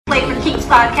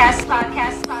Yeah.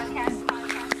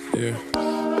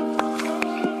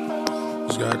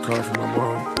 Just got a call from my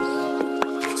mom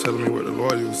telling me what the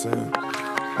lawyer was saying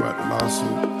about the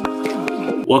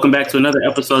lawsuit. Welcome back to another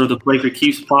episode of the Play for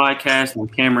Keeps podcast. I'm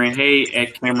Cameron Hay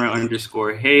at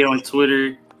Cameron_Hay on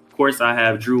Twitter. Of course, I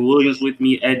have Drew Williams with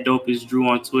me at Dope is Drew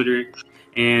on Twitter.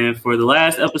 And for the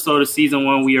last episode of season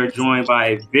 1, we are joined by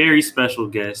a very special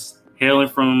guest. Hailing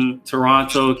from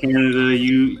Toronto, Canada.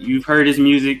 You've heard his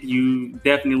music. You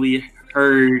definitely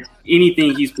heard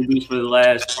anything he's produced for the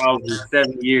last probably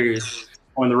 7 years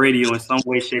on the radio in some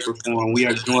way, shape, or form. We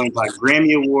are joined by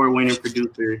Grammy Award-winning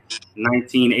producer,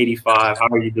 1985. How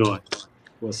are you doing?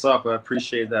 What's up? I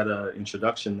appreciate that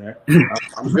introduction there.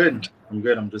 I'm good.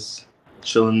 I'm just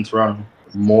chilling in Toronto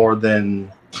more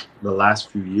than the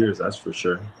last few years, that's for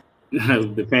sure.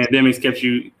 The pandemic's kept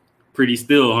you pretty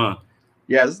still, huh?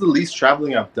 Yeah, this is the least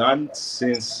traveling I've done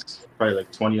since probably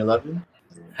like 2011.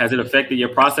 Has it affected your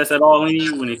process at all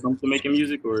when it comes to making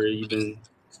music, or have you been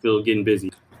still getting busy?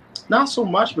 Not so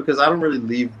much, because I don't really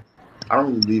leave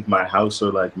my house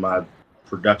or like my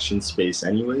production space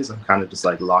anyways. I'm kind of just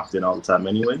like locked in all the time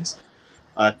anyways.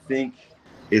 I think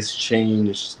it's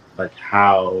changed like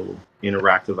how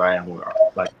interactive I am with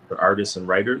artists and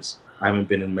writers. I haven't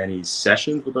been in many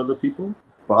sessions with other people,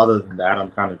 but other than that,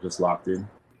 I'm kind of just locked in.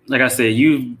 Like I said,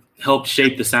 you've helped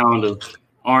shape the sound of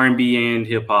R&B and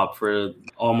hip hop for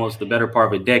almost the better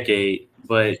part of a decade.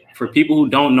 But for people who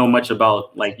don't know much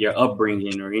about like your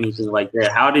upbringing or anything like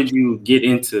that, how did you get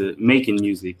into making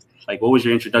music? Like, what was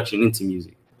your introduction into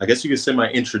music? I guess you could say my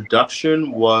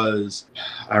introduction was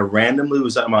I randomly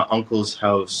was at my uncle's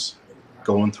house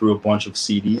going through a bunch of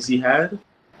CDs he had,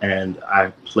 and I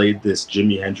played this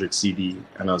Jimi Hendrix CD,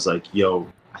 and I was like, yo,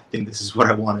 I think this is what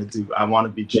I want to do. I want to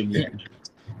be Jimi Hendrix.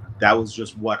 That was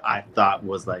just what I thought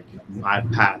was like my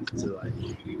path to like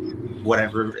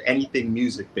whatever, anything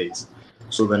music based.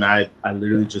 So then I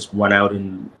literally just went out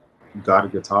and got a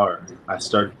guitar. I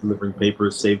started delivering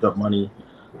papers, saved up money,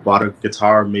 bought a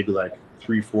guitar maybe like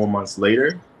 3-4 months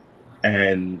later.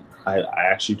 And I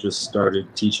actually just started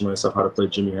teaching myself how to play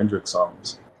Jimi Hendrix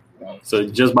songs. So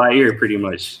just by ear, pretty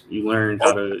much, you learned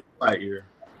how to... By ear.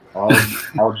 All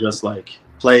just like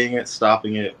playing it,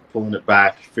 stopping it, pulling it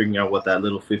back, figuring out what that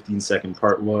little 15-second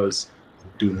part was,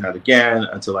 doing that again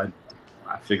until I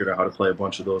figured out how to play a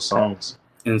bunch of those songs.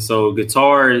 And so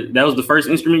guitar, that was the first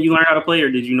instrument you learned how to play,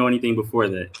 or did you know anything before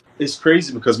that? It's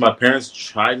crazy because my parents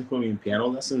tried to put me in piano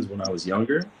lessons when I was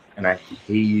younger, and I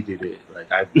hated it.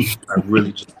 Like I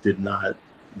really just did not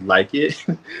like it.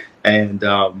 And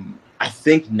I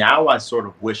think now I sort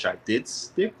of wish I did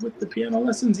stick with the piano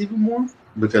lessons even more,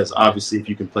 because obviously if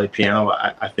you can play piano,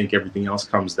 I think everything else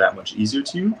comes that much easier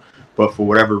to you. But for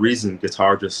whatever reason,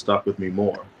 guitar just stuck with me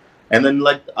more. And then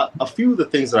like a few of the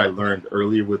things that I learned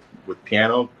earlier with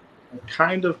piano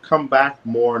kind of come back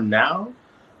more now.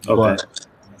 Okay. But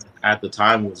at the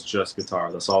time it was just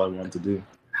guitar. That's all I wanted to do.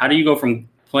 How do you go from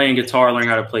playing guitar, learning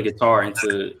how to play guitar,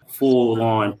 into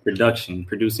full-on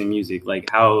producing music? Like,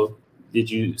 how did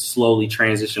you slowly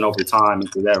transition over time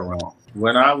into that realm?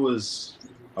 When I was,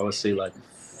 I would say like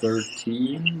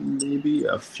 13, maybe,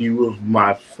 a few of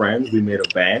my friends, we made a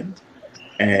band,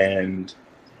 and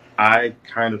I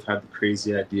kind of had the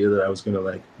crazy idea that I was going to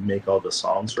like make all the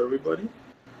songs for everybody.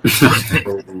 So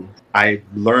I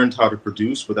learned how to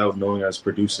produce without knowing I was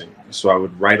producing. So I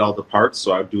would write all the parts.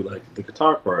 So I would do like the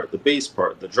guitar part, the bass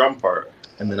part, the drum part,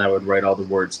 and then I would write all the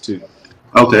words too.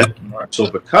 Okay. So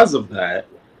because of that,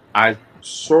 I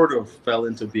sort of fell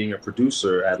into being a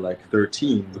producer at like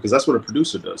 13, because that's what a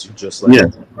producer does. You just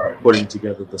like putting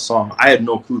together the song. I had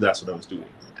no clue that's what I was doing.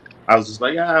 I was just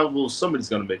like, well, somebody's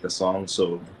going to make a song,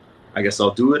 so I guess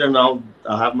I'll do it, and I'll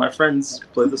have my friends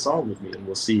play the song with me, and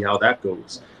we'll see how that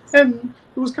goes. And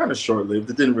it was kind of short-lived.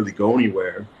 It didn't really go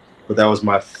anywhere, but that was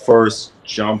my first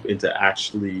jump into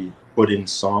actually putting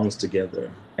songs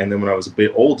together. And then when I was a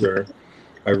bit older,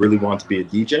 I really wanted to be a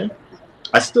DJ.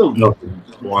 I still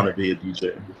want to be a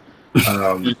DJ.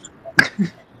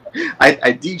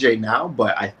 I DJ now,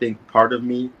 but I think part of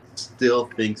me still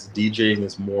thinks DJing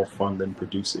is more fun than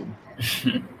producing.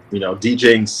 You know,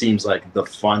 DJing seems like the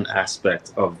fun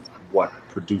aspect of what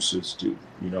producers do.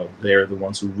 You know, they're the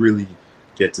ones who really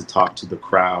get to talk to the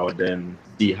crowd and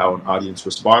see how an audience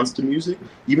responds to music.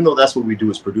 Even though that's what we do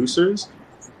as producers,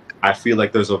 I feel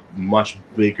like there's a much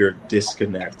bigger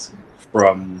disconnect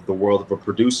from the world of a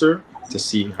producer to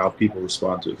seeing how people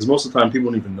respond to it. Because most of the time,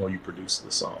 people don't even know you produced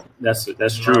the song. That's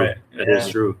true. Right. That is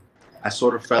true. I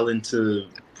sort of fell into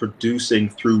producing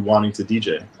through wanting to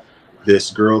DJ.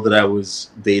 This girl that I was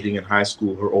dating in high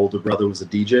school, her older brother was a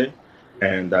DJ,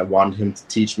 and I wanted him to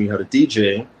teach me how to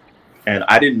DJ. And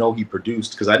I didn't know he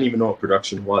produced because I didn't even know what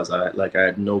production was. I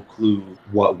had no clue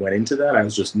what went into that.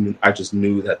 I just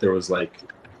knew that there was like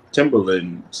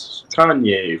Timbaland,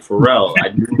 Kanye, Pharrell. I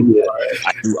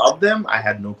knew of them. I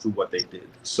had no clue what they did.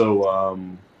 So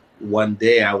one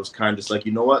day I was kind of just like,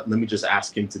 you know what? Let me just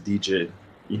ask him to DJ.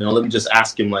 You know, let me just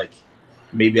ask him, like,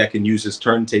 maybe I can use his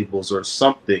turntables or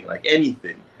something, like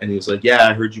anything. And he was like, yeah,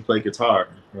 I heard you play guitar.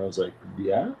 And I was like,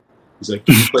 yeah. He's like,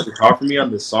 can you play guitar for me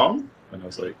on this song? And I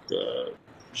was like,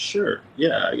 sure,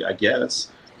 yeah, I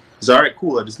guess. He's all right,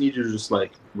 cool. I just need you to just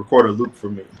like record a loop for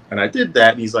me. And I did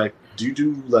that. And he's like, do you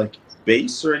do like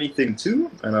bass or anything too?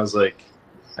 And I was like,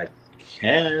 I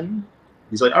can.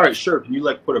 He's like, all right, sure. Can you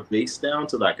like put a bass down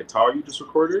to that guitar you just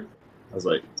recorded? I was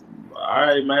like, all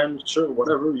right, man, sure,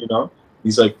 whatever, you know.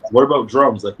 He's like, what about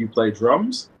drums? Like, you play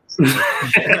drums?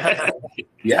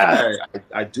 Yeah,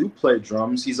 I do play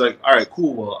drums. He's like, all right,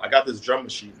 cool. Well, I got this drum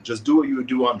machine. Just do what you would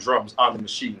do on drums on the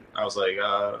machine. I was like,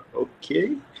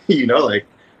 okay. You know, like,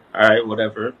 all right,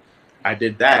 whatever. I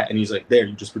did that. And he's like, there,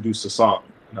 you just produced a song.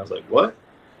 And I was like, what?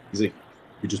 He's like,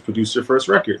 you just produced your first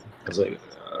record. I was like,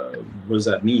 what does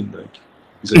that mean? Like,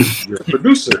 he's like, you're a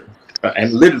producer.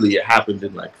 And literally it happened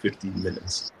in like 15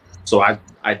 minutes. So I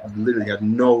literally had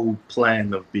no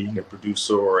plan of being a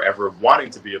producer or ever wanting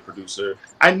to be a producer.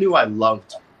 I knew I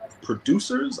loved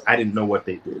producers. I didn't know what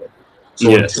they did.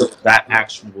 So until that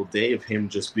actual day of him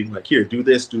just being like, here, do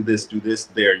this, do this, do this.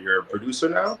 There, you're a producer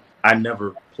now. I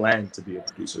never planned to be a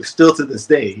producer. Still to this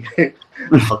day,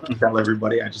 I'll tell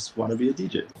everybody I just want to be a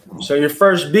DJ. So your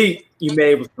first beat you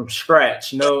made was from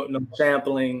scratch, no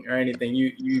sampling or anything.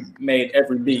 You made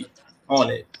every beat on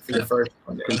it for your first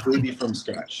one. Completely from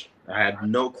scratch. I had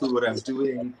no clue what I was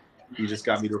doing. He just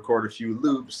got me to record a few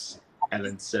loops and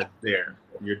then said, there,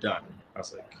 you're done. I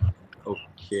was like,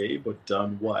 okay, but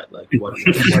done what? Like, what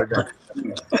did that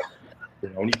do?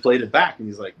 And he played it back and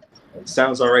he's like, it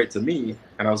sounds all right to me.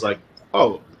 And I was like,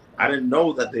 oh, I didn't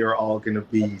know that they were all going to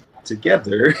be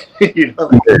together. You know,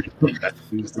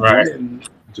 right. And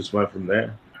just went from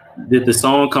there. Did the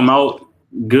song come out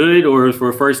good, or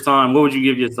for the first time, what would you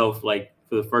give yourself like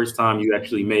for the first time you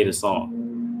actually made a song?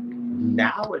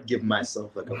 Now I'd give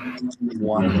myself like a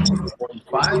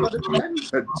 1.5 out of 10,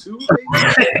 a 2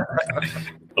 maybe.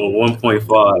 A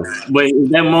 1.5. But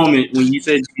in that moment when you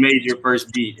said you made your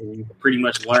first beat and you pretty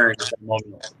much learned at that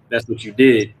moment that's what you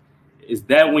did, is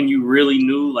that when you really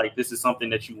knew like this is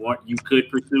something that you could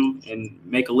pursue and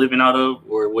make a living out of,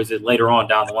 or was it later on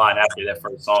down the line after that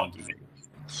first song you made?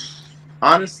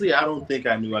 Honestly, I don't think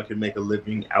I knew I could make a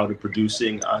living out of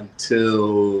producing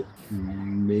until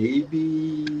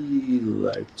maybe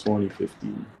like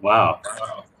 2015. Wow.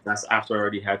 That's after I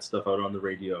already had stuff out on the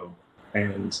radio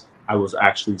and I was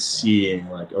actually seeing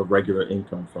like a regular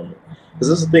income from it. Because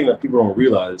this is the thing that people don't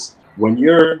realize. When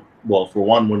you're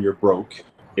broke,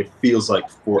 it feels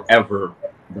like forever,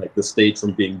 like the stage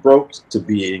from being broke to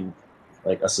being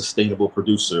like a sustainable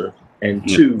producer. And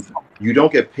two, you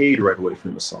don't get paid right away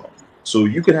from the song. So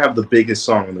you can have the biggest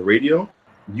song on the radio.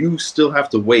 You still have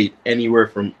to wait anywhere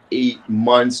from 8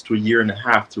 months to a year and a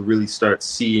half to really start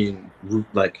seeing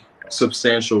like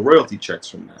substantial royalty checks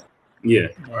from that. Yeah.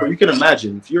 So you can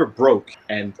imagine if you're broke,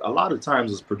 and a lot of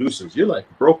times as producers, you're like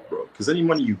broke, because any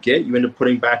money you get, you end up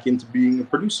putting back into being a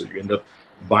producer. You end up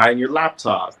buying your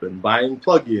laptop and buying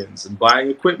plugins and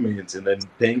buying equipment and then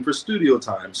paying for studio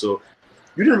time. So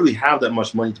you didn't really have that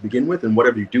much money to begin with, and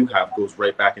whatever you do have goes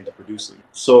right back into producing.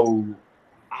 So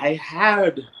I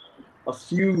had a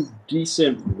few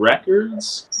decent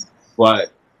records,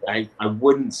 but I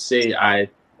wouldn't say I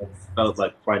felt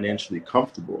like financially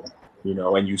comfortable, you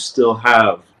know, and you still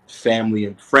have family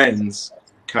and friends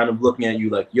kind of looking at you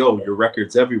like, yo, your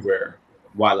record's everywhere.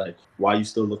 Why you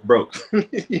still look broke?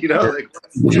 You know, like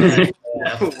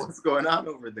what's going on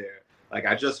over there? Like,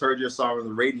 I just heard your song on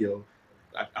the radio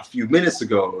a few minutes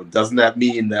ago. Doesn't that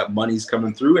mean that money's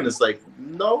coming through? And it's like,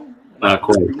 no, not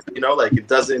quite. You know, like it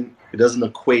doesn't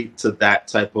equate to that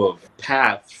type of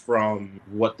path from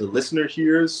what the listener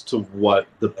hears to what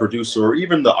the producer or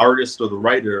even the artist or the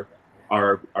writer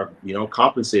are you know,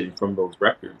 compensating from those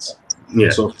records. Yeah.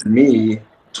 So for me,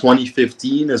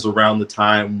 2015 is around the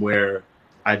time where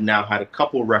I'd now had a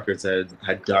couple records that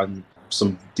had done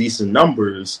some decent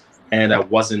numbers, and I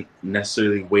wasn't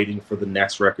necessarily waiting for the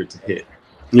next record to hit.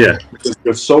 Yeah. Because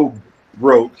you're so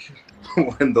broke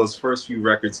when those first few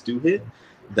records do hit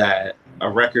that a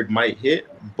record might hit,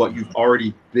 but you've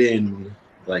already been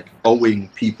like owing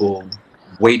people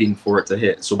waiting for it to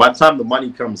hit. So by the time the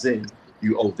money comes in,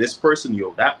 you owe this person, you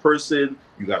owe that person,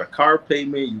 you got a car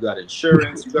payment, you got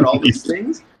insurance, you got all these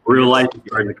things. Real life is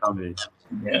starting to come in.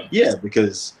 Yeah,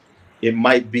 because it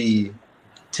might be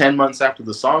 10 months after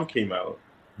the song came out,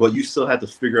 but you still had to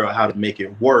figure out how to make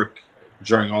it work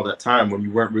during all that time when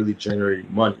you weren't really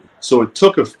generating money. So it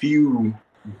took a few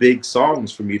big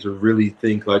songs for me to really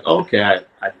think like, okay,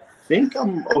 I think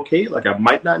I'm okay. Like I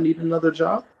might not need another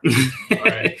job.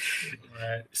 Right.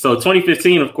 So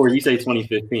 2015, of course, you say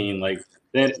 2015, like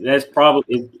that's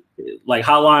probably like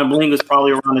Hotline Bling was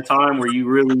probably around the time where you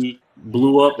really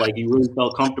blew up, like you really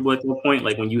felt comfortable at that point,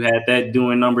 like when you had that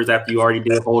doing numbers after you already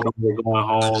did Hold On, We're Going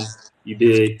Home, you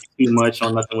did Too Much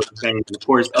on Nothing With the Same, of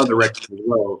course other records as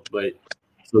well. But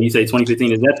so you say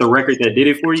 2015, is that the record that did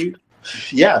it for you?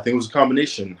 Yeah, I think it was a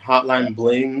combination. Hotline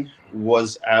Bling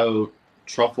was out,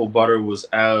 Truffle Butter was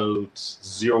out,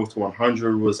 0 to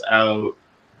 100 was out,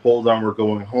 Hold On, We're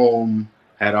Going Home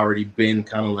had already been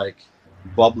kind of like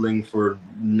bubbling for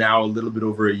now a little bit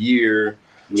over a year.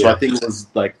 Yeah. So I think it was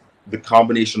like the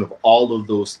combination of all of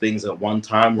those things at one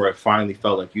time where I finally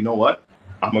felt like, you know what,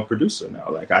 I'm a producer now.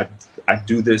 Like I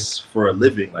do this for a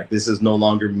living. Like this is no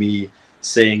longer me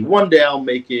saying one day I'll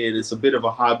make it. It's a bit of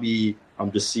a hobby.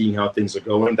 I'm just seeing how things are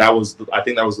going. I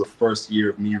think that was the first year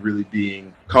of me really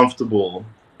being comfortable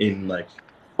in like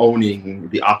owning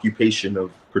the occupation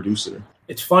of producer.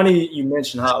 It's funny you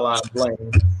mentioned Hotline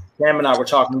Bling. Cam and I were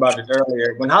talking about it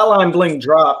earlier. When Hotline Bling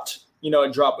dropped,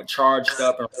 it dropped with Charged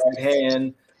Up and Right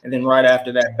Hand. And then right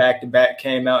after that, Back to Back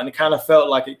came out. And it kind of felt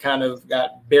like it kind of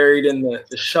got buried in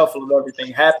the shuffle of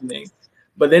everything happening.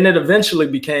 But then it eventually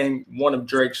became one of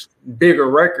Drake's bigger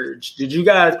records. Did you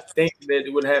guys think that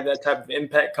it would have that type of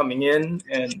impact coming in?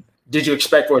 And did you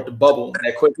expect for it to bubble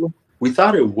that quickly? We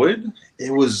thought it would.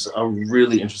 It was a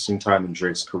really interesting time in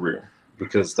Drake's career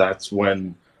because that's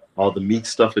when all the Meek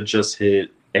stuff had just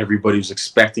hit. Everybody was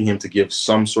expecting him to give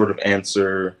some sort of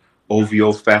answer.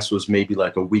 OVO Fest was maybe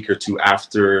like a week or two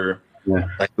after. Yeah.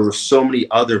 Like there were so many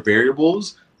other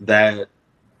variables that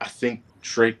I think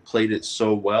Drake played it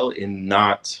so well in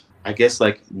not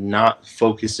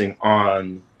focusing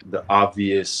on the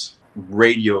obvious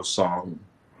radio song.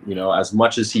 As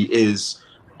much as he is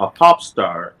a pop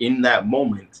star, in that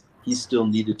moment, he still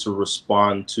needed to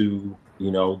respond to,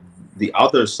 the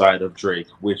other side of Drake,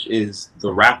 which is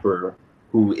the rapper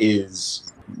who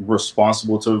is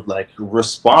responsible to like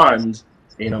respond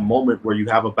in a moment where you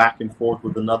have a back and forth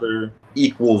with another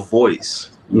equal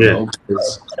voice.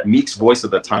 Because Meek's voice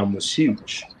at the time was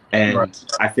huge. And right.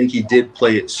 I think he did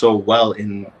play it so well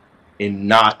in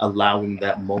not allowing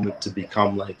that moment to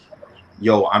become like,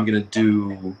 yo, I'm going to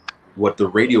do what the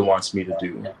radio wants me to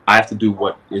do. I have to do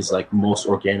what is like most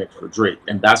organic for Drake.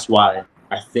 And that's why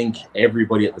I think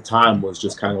everybody at the time was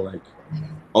just kind of like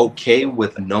okay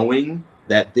with knowing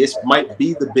that this might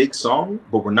be the big song,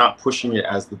 but we're not pushing it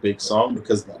as the big song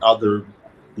because the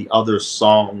other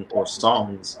song or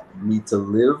songs need to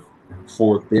live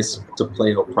for this to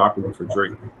play out properly for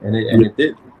Drake. And it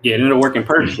did. Yeah, it ended up working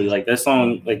perfectly. Like that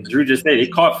song, like Drew just said,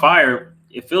 it caught fire.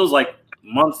 It feels like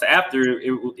months after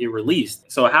it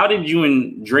released. So how did you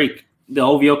and Drake, the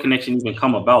OVO connection, even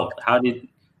come about? How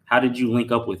did you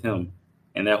link up with him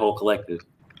and that whole collective?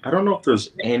 I don't know if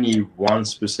there's any one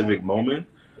specific moment.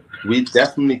 We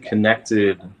definitely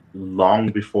connected long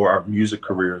before our music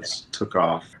careers took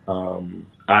off.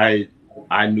 I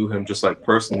knew him just like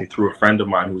personally through a friend of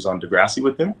mine who was on Degrassi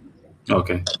with him.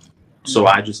 Okay. So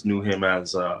I just knew him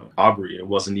as Aubrey. It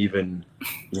wasn't even,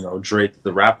 Drake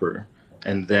the rapper.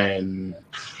 And then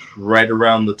right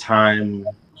around the time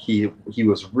he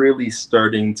was really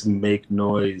starting to make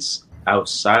noise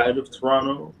outside of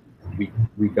Toronto,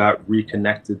 we got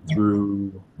reconnected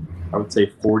through, I would say,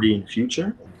 40 and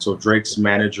Future. So Drake's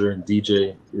manager and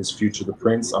DJ is Future the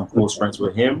Prince. I'm close friends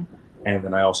with him. And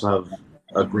then I also have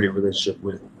a great relationship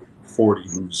with 40,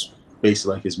 who's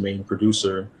basically like his main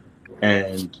producer.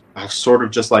 And I've sort of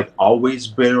just like always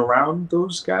been around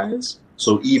those guys.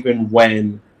 So even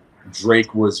when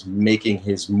Drake was making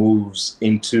his moves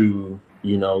into,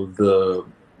 the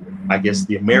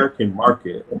American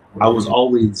market, I was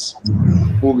always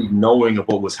fully knowing of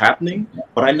what was happening,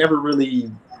 but I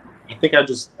think I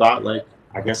just thought like,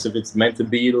 I guess if it's meant to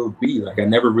be, it'll be. Like I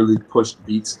never really pushed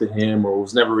beats to him or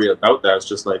was never really about that. It's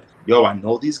just like, yo, I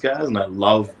know these guys and I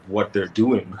love what they're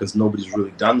doing because nobody's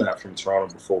really done that from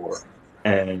Toronto before.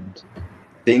 And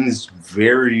things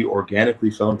very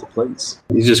organically fell into place.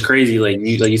 It's just crazy. Like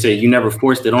you said, you never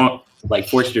forced it on, like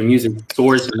forced your music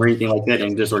towards him or anything like that.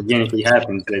 And it just organically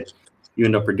happens that you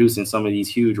end up producing some of these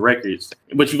huge records.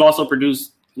 But you've also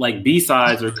produced like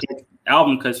B-sides or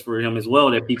album cuts for him as well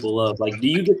that people love. Like, do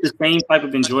you get the same type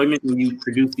of enjoyment when you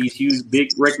produce these huge big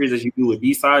records as you do with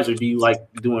B-sides, or do you like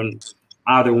doing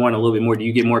either one a little bit more? Do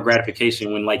you get more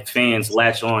gratification when like fans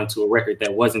latch on to a record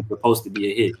that wasn't supposed to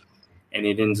be a hit and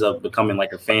it ends up becoming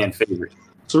like a fan favorite?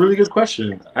 It's a really good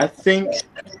question. I think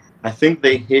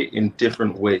they hit in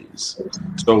different ways.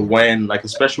 So when, like,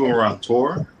 especially when we're on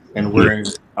tour and we're in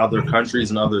other countries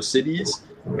and other cities,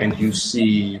 and you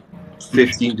see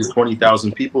 15 to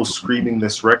 20,000 people screaming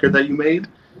this record that you made,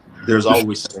 there's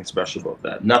always something special about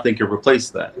that. Nothing can replace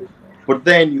that. But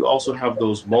then you also have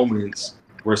those moments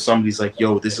where somebody's like,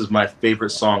 yo, this is my favorite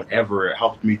song ever. It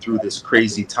helped me through this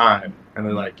crazy time. And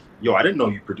they're like, yo, I didn't know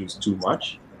you produced too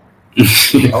much.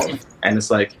 You know? And it's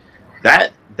like,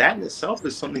 that in itself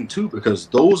is something too, because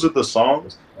those are the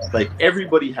songs, like,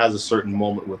 everybody has a certain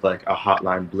moment with like a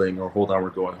Hotline Bling or Hold On,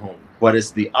 We're Going Home. But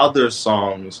it's the other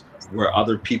songs where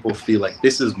other people feel like,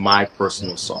 this is my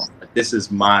personal song. Like, this is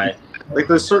my, like,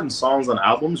 there's certain songs on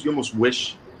albums you almost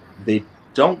wish they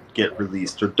don't get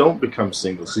released or don't become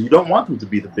singles. So you don't want them to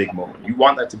be the big moment. You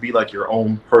want that to be like your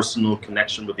own personal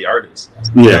connection with the artist.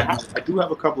 Yeah. I do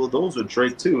have a couple of those with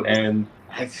Drake too. And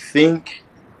I think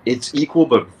it's equal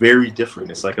but very different.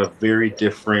 It's like a very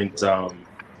different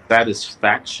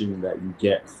satisfaction that you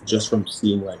get just from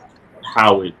seeing like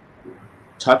how it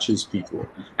touches people.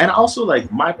 And also,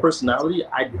 like, my personality,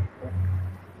 I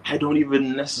don't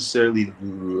even necessarily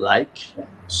like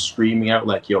screaming out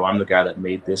like, yo, I'm the guy that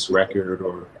made this record,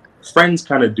 or friends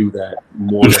kind of do that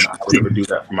more than I would ever do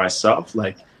that for myself.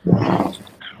 Like,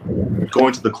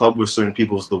 going to the club with certain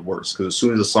people is the worst, because as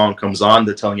soon as a song comes on,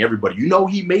 they're telling everybody, you know,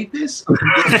 he made this. I'm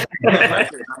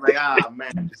like,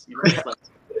 man, just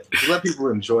let people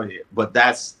enjoy it. But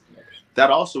that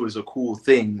also is a cool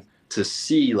thing to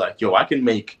see, like, yo, I can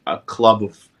make a club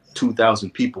of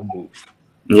 2,000 people move.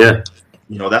 Yeah.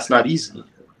 You know, that's not easy.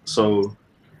 So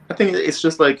I think it's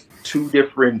just like two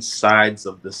different sides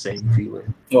of the same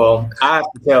feeling. Well, I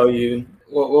have to tell you,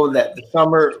 what was that? The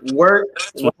summer Work,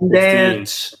 One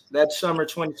Dance, that summer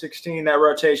 2016, that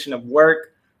rotation of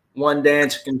Work, One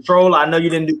Dance, Control. I know you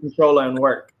didn't do Controller and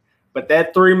Work, but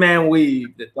that 3-man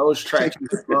weave, those tracks,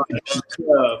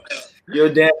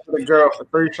 you'll dance with a girl for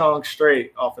 3 songs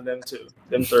straight off of them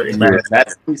 3. Man, that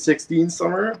 2016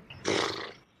 summer.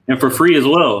 And for free as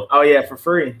well. Oh yeah, for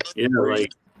free. Yeah,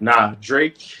 like, nah,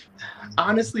 Drake.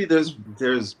 Honestly, there's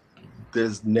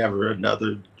never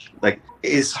another. Like,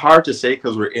 it's hard to say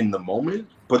because we're in the moment,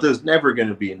 but there's never going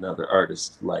to be another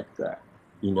artist like that.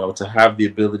 You know, to have the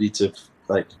ability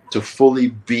to fully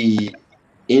be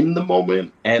in the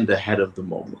moment and ahead of the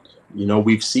moment. You know,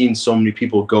 we've seen so many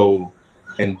people go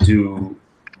and do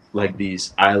like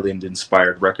these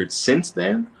island-inspired records since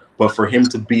then, but for him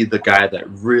to be the guy that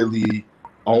really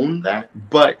owned that,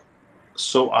 but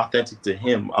so authentic to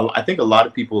him. I think a lot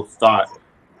of people thought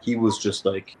he was just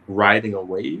like riding a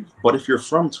wave, but if you're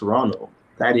from Toronto,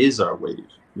 that is our wave.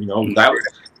 You know,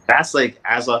 that's like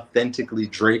as authentically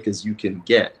Drake as you can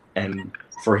get. And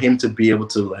for him to be able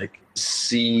to like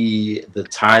see the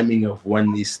timing of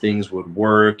when these things would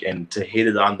work and to hit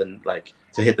it on the, like,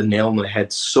 to hit the nail on the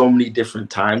head so many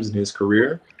different times in his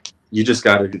career, you just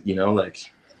gotta, you know,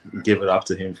 like, give it up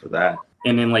to him for that.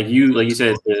 and then like you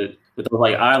said, with those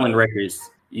like island records,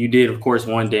 you did of course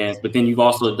One Dance, but then you've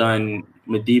also done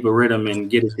Madiba Rhythm and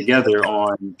Get It Together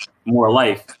on More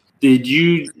Life. Did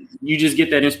you just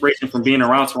get that inspiration from being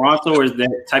around Toronto, or is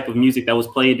that type of music that was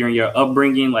played during your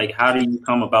upbringing? Like, how do you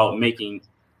come about making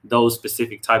those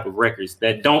specific type of records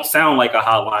that don't sound like a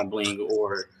Hotline Bling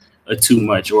or a Too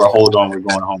Much or a Hold On, We're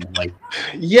Going Home? Like,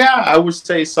 yeah, I would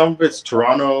say some of it's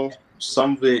Toronto,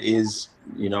 some of it is,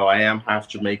 you know, I am half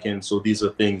Jamaican, so these are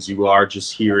things you are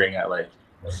just hearing at like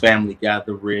family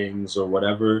gatherings or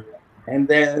whatever. And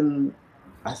then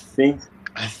I think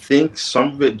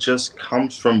some of it just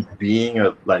comes from being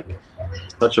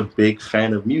such a big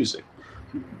fan of music.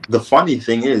 The funny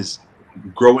thing is,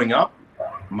 growing up,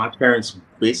 my parents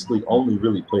basically only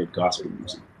really played gospel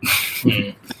music.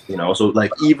 You know, so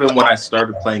like even when I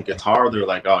started playing guitar, they're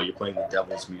like, "Oh, you're playing the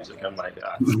devil's music." I'm like,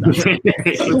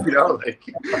 you know,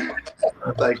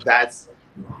 like that's.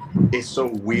 It's so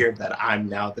weird that I'm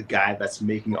now the guy that's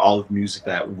making all of music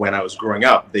that when I was growing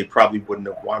up, they probably wouldn't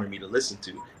have wanted me to listen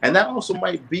to. And that also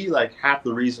might be like half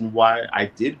the reason why I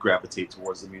did gravitate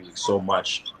towards the music so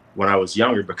much when I was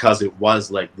younger, because it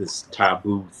was like this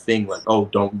taboo thing, like, oh,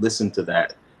 don't listen to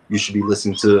that. You should be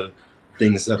listening to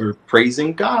things that are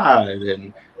praising God.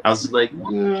 And I was like,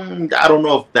 I don't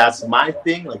know if that's my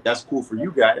thing. Like, that's cool for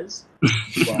you guys.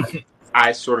 But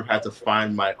I sort of had to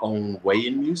find my own way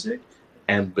in music.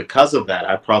 And because of that,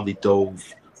 I probably dove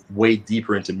way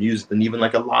deeper into music than even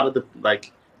like a lot of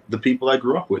the people I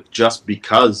grew up with, just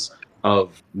because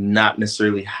of not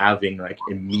necessarily having like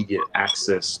immediate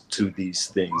access to these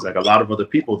things. Like a lot of other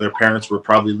people, their parents were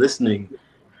probably listening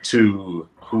to,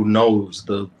 who knows,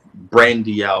 the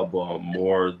Brandy album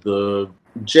or the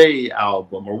J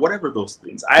album or whatever those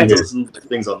things. I had to listen to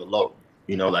things on the low.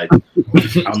 You know, like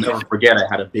I'll never forget. I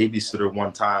had a babysitter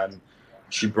one time.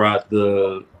 She brought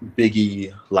the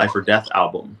Biggie Life or Death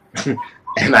album,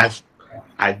 and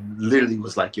I literally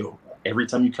was like, "Yo, every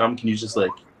time you come, can you just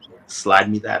like slide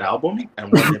me that album?"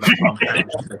 And one day my mom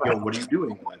was like, "Yo, what are you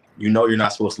doing? Like, you know, you're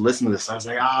not supposed to listen to this." I was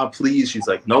like, please." She's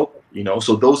like, "Nope." You know,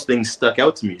 so those things stuck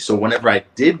out to me. So whenever I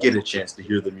did get a chance to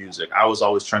hear the music, I was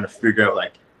always trying to figure out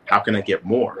like, how can I get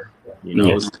more? You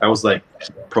know, that was like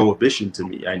prohibition to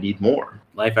me. I need more.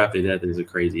 Life After Death is a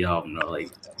crazy album, though.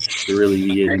 Like, it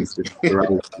really is.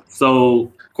 So,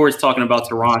 of course, talking about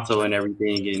Toronto and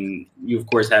everything, and you, of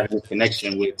course, having a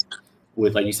connection with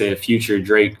like you say, a Future,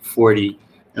 Drake, 40,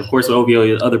 and of course,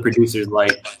 OVO, other producers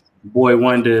like Boy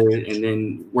Wonder, and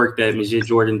then work that Majid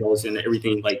Jordan does and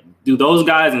everything. Like, do those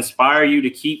guys inspire you to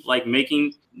keep like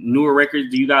making newer records?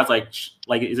 Do you guys like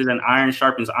is it an iron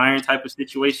sharpens iron type of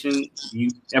situation? Do you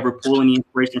ever pull any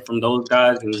inspiration from those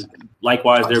guys, and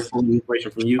likewise they're pulling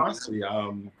inspiration from you? Honestly,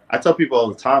 I tell people all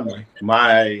the time, like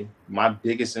my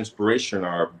biggest inspiration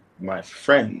are my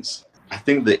friends. I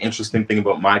think the interesting thing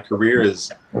about my career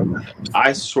is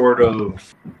I sort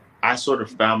of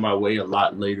found my way a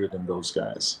lot later than those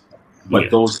guys, but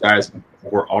those guys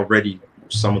were already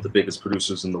some of the biggest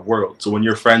producers in the world. So when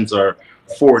your friends are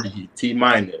 40,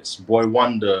 T-Minus, Boy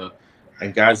Wonder,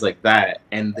 and guys like that,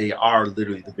 and they are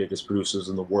literally the biggest producers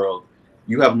in the world,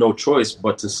 you have no choice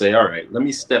but to say, all right, let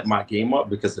me step my game up,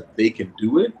 because if they can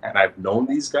do it, and I've known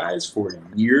these guys for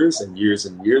years and years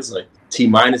and years, like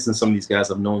T-Minus and some of these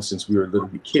guys I've known since we were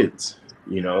literally kids,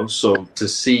 you know? So to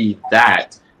see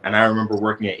that, and I remember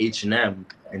working at H&M,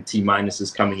 and T-Minus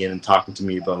is coming in and talking to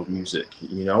me about music,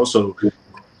 you know? So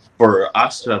for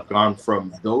us to have gone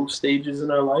from those stages in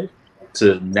our life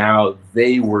to now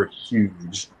they were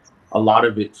huge, a lot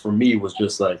of it for me was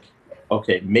just like,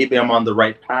 okay, maybe I'm on the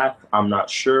right path. I'm not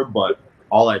sure, but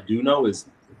all I do know is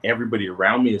everybody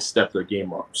around me has stepped their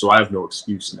game up. So I have no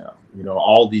excuse now. You know,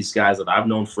 all these guys that I've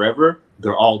known forever,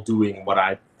 they're all doing what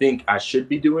I think I should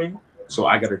be doing. So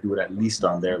I got to do it at least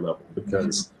on their level,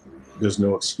 because there's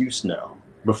no excuse now.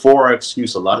 Before, our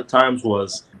excuse a lot of times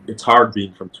was it's hard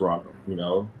being from Toronto. You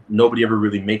know, nobody ever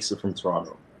really makes it from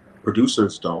Toronto.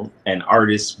 Producers don't, and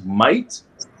artists might.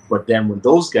 But then when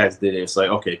those guys did it, it's like,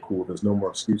 okay, cool, there's no more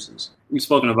excuses. We've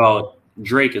spoken about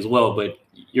Drake as well, but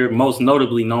you're most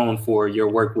notably known for your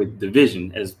work with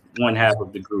Division as one half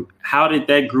of the group. How did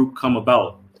that group come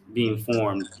about being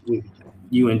formed with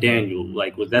you and Daniel?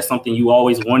 Like, was that something you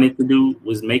always wanted to do,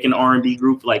 was make an R&B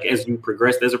group, like as you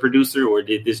progressed as a producer, or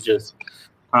did this just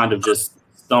kind of just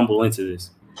stumble into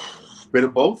this? Bit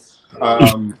of both.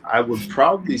 I would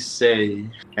probably say,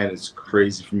 and it's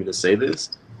crazy for me to say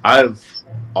this, I've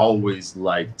always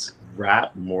liked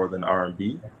rap more than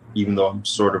R&B, even though I'm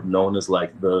sort of known as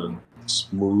like the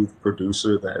smooth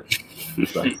producer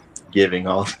that's like giving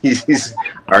all these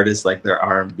artists like their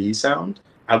R&B sound.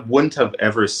 I wouldn't have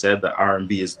ever said that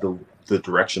R&B is the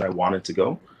direction I wanted to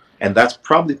go. And that's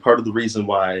probably part of the reason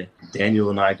why Daniel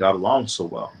and I got along so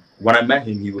well. When I met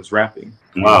him, he was rapping.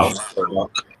 Wow. So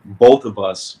both of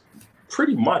us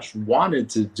pretty much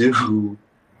wanted to do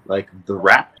like the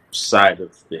rap side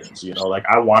of things, you know, like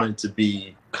I wanted to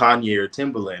be Kanye or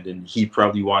Timbaland, and he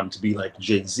probably wanted to be like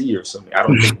Jay-Z or something. I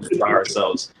don't think we saw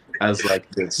ourselves as like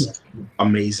this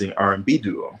amazing R&B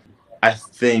duo. I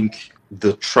think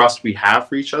the trust we have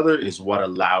for each other is what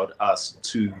allowed us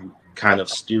to kind of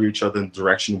steer each other in the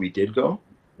direction we did go,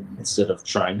 instead of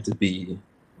trying to be,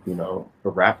 you know, a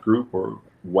rap group or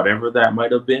whatever that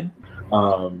might have been.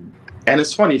 And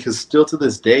it's funny because still to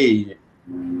this day,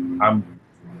 I'm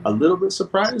a little bit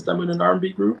surprised I'm in an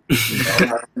R&B group. You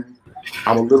know,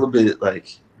 I'm a little bit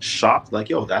like shocked, like,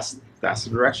 yo, that's the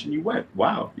direction you went.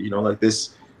 Wow, you know, like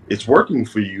this, it's working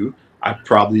for you. I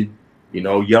probably, you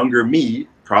know, younger me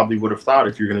probably would have thought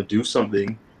if you're gonna do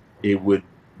something, it would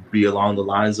be along the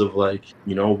lines of like,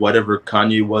 you know, whatever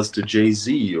Kanye was to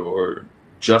Jay-Z or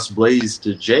Just Blaze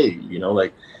to Jay. You know,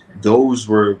 like those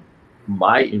were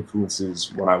my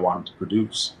influences when I wanted to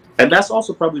produce. And that's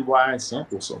also probably why I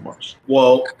sample so much.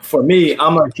 Well, for me,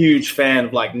 I'm a huge fan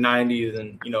of like 90s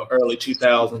and, you know, early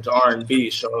 2000s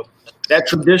R&B. So that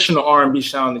traditional R&B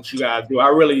sound that you guys do, I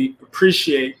really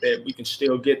appreciate that we can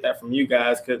still get that from you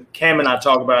guys, because Cam and I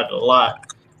talk about it a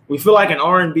lot. We feel like in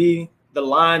R&B, the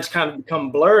lines kind of become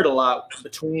blurred a lot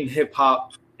between hip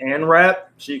hop and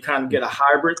rap. So you kind of get a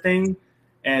hybrid thing.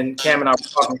 And Cam and I were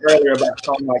talking earlier about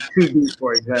something like 2 Beat,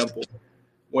 for example,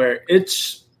 where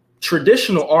it's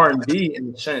traditional R&B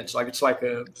in a sense, like it's like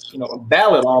a, you know, a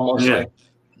ballad almost, yeah. Like,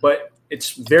 but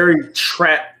it's very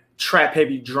trap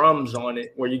heavy drums on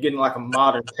it, where you're getting like a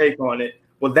modern take on it,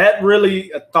 Was that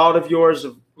really a thought of yours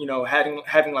of, you know,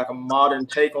 having like a modern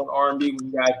take on R&B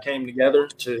when you guys came together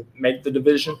to make the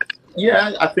division?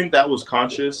 Yeah, I think that was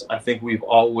conscious. I think we've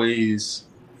always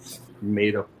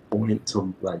made a point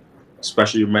to, like,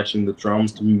 especially you mentioned the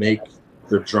drums, to make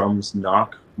the drums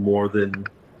knock more than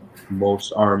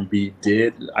most R&B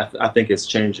did. I think it's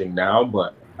changing now,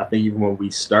 but I think even when we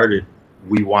started,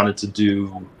 we wanted to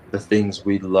do the things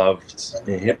we loved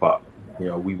in hip hop. You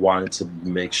know, we wanted to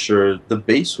make sure the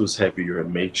bass was heavier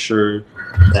and make sure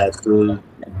that the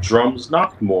drums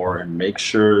knocked more and make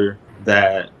sure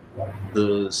that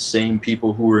the same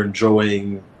people who were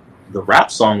enjoying the rap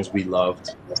songs we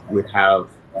loved would have,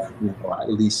 you know,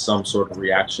 at least some sort of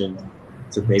reaction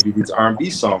to maybe these R&B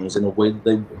songs in a way that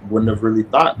they wouldn't have really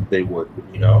thought they would,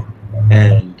 you know?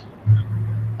 And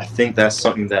I think that's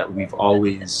something that we've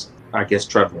always, I guess,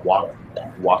 tried to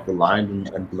walk the line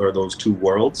and blur those two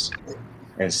worlds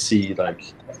and see,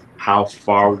 like, how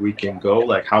far we can go,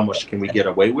 like how much can we get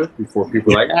away with before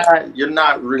people are like, you're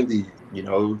not really, you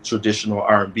know, traditional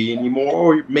R&B anymore,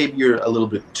 or maybe you're a little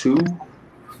bit too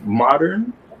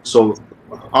modern. So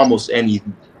almost any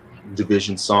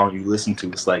division song you listen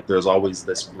to, it's like there's always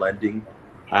this blending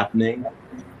happening.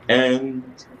 And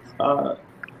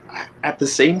at the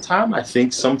same time, I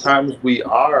think sometimes we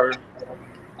are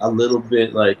a little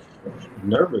bit like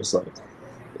nervous, like,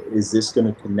 is this going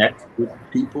to connect with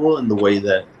people in the way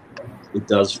that it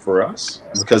does for us?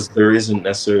 Because there isn't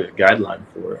necessarily a guideline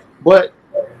for it. But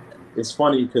it's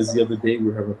funny because the other day we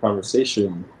were having a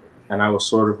conversation and I was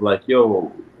sort of like,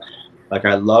 yo, like,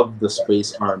 I love the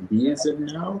space R&B is in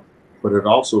now, but it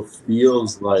also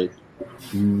feels like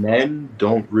men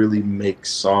don't really make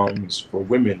songs for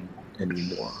women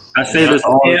anymore. I say this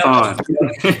all the time.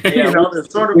 You know, they're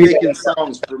sort of making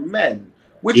songs for men,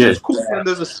 which is cool, and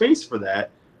there's a space for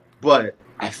that. But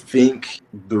I think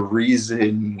the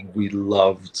reason we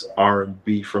loved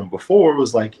R&B from before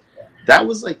was like, that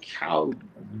was like how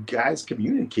guys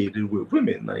communicated with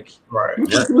women. Like, right, you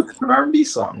just with an R&B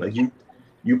song, like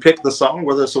you pick the song,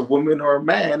 whether it's a woman or a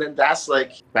man, and that's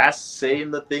saying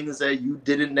the things that you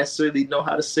didn't necessarily know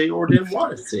how to say or didn't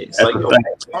want to say. It's like, yo, make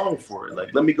a song for it.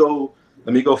 Like, let me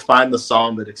go find the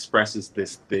song that expresses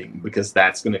this thing because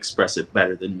that's gonna express it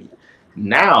better than me.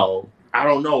 Now, I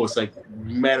don't know. It's like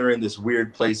men are in this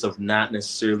weird place of not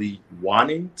necessarily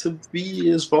wanting to be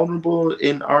as vulnerable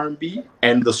in R&B.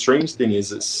 And the strange thing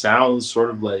is, it sounds sort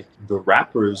of like the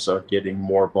rappers are getting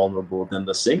more vulnerable than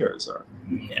the singers are.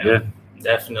 Yeah.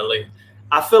 Definitely.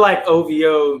 I feel like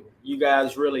OVO, you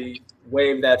guys really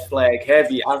wave that flag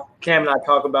heavy. Cam and I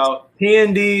talk about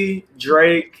PND,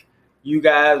 Drake, you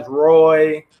guys,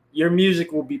 Roy. Your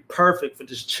music will be perfect for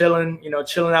just chilling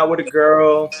out with a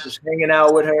girl, just hanging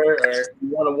out with her, or you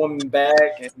want a woman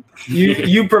back. And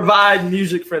you provide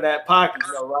music for that pocket,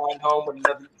 you know, riding home with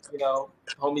another, you know,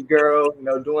 homie girl, you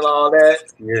know, doing all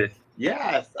that.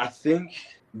 Yeah, I think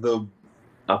the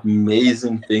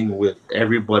amazing thing with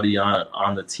everybody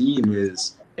on the team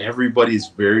is everybody's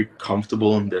very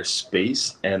comfortable in their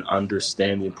space and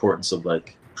understand the importance of,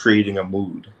 like, creating a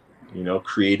mood, you know,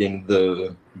 creating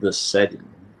the setting,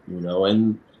 you know.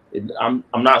 And I'm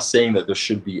not saying that there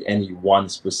should be any one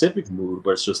specific mood,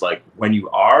 but it's just like when you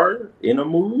are in a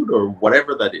mood or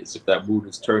whatever that is, if that mood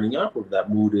is turning up or if that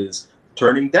mood is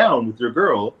turning down with your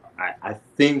girl, I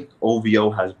think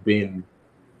OVO has been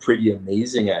pretty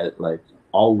amazing at, like,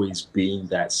 always being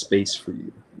that space for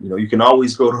you. You know, you can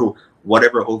always go to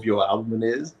whatever OVO album it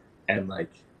is and, like,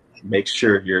 make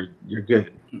sure you're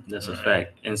good. That's a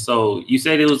fact. And so you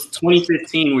said it was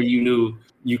 2015 where you knew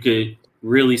you could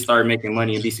really start making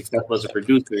money and be successful as a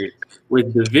producer.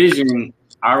 With Division,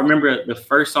 I remember the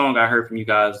first song I heard from you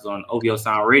guys was on OVO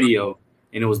Sound Radio,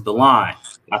 and it was The Line.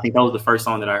 I think that was the first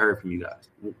song that I heard from you guys.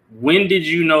 When did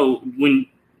you know when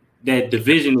that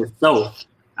Division itself,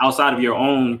 outside of your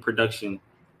own production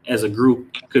as a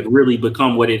group, could really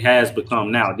become what it has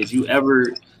become now? Did you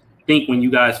ever think when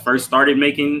you guys first started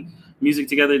making music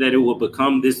together that it would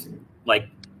become this, like,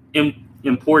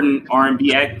 important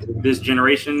R&B act of this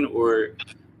generation, or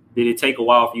did it take a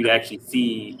while for you to actually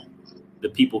see the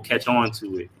people catch on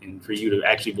to it and for you to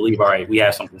actually believe, all right, we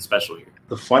have something special here?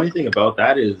 The funny thing about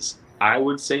that is I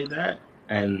would say that,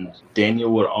 and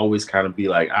Daniel would always kind of be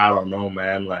like, I don't know,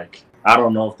 man. Like, I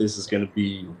don't know if this is going to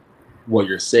be what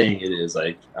you're saying it is.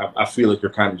 Like, I feel like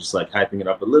you're kind of just, like, hyping it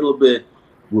up a little bit.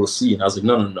 We'll see. And I was like,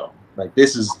 no. Like,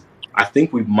 this is, I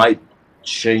think we might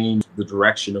change the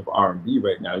direction of R&B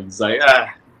right now. He's like,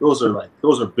 those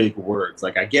are big words.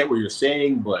 Like, I get what you're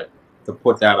saying, but to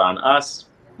put that on us,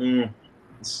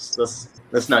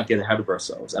 let's not get ahead of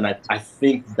ourselves. And I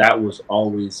think that was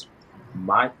always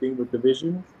my thing with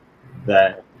Division,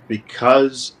 that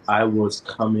because I was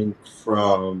coming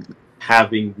from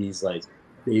having these like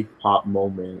big pop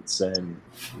moments and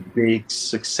big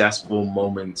successful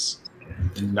moments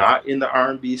not in the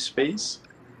R&B space,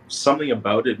 something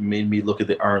about it made me look at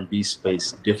the R&B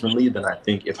space differently than I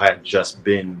think if I had just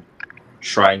been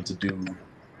trying to do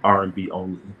R&B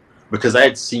only. Because I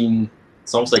had seen,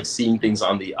 it's almost like seeing things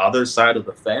on the other side of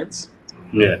the fence.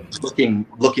 Yeah.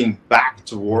 Looking back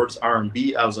towards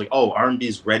R&B, I was like, oh, R&B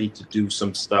is ready to do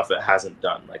some stuff it hasn't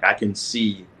done. Like I can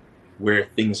see where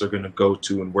things are going to go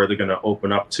to and where they're going to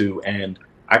open up to, and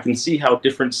I can see how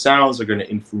different sounds are going to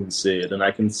influence it. And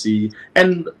I can see,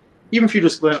 and even if you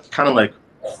just kind of like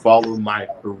follow my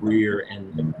career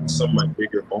and some of my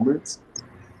bigger moments,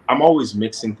 I'm always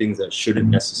mixing things that shouldn't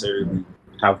necessarily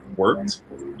have worked,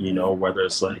 you know, whether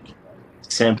it's like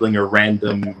sampling a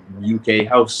random UK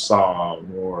house song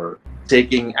or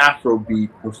taking Afrobeat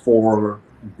before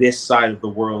this side of the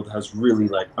world has really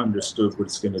like understood what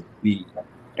it's going to be.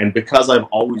 And because I've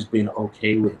always been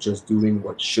okay with just doing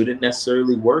what shouldn't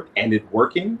necessarily work and it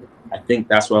working, I think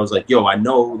that's why I was like, yo, I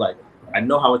know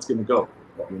how it's going to go.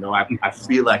 You know, I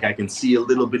feel like I can see a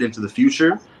little bit into the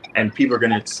future and people are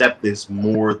going to accept this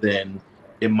more than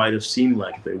it might have seemed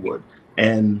like they would.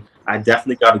 And I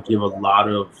definitely got to give a lot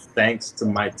of thanks to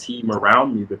my team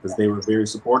around me because they were very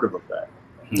supportive of that.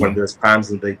 Mm-hmm. When there's times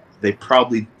that they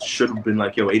probably should have been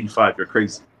like, yo, 85, you're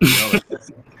crazy. You know, like,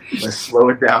 let's slow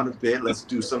it down a bit. Let's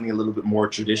do something a little bit more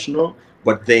traditional.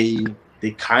 But they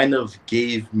kind of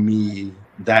gave me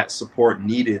that support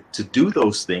needed to do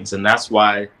those things. And that's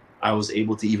why I was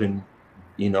able to even,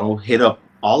 you know, hit up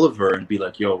Oliver and be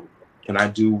like, yo, can I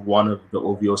do one of the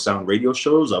OVO Sound radio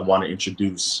shows? I want to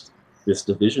introduce this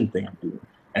division thing I'm doing.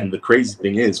 And the crazy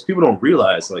thing is, people don't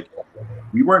realize, like,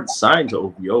 we weren't signed to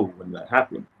OVO when that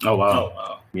happened. Oh,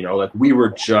 wow. You know, like, we were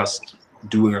just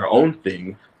doing our own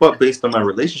thing. But based on my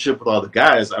relationship with all the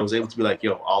guys, I was able to be like,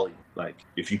 yo, Ollie, like,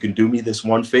 if you can do me this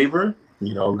one favor,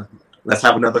 you know, let's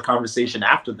have another conversation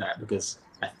after that, because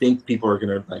I think people are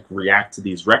going to, like, react to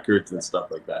these records and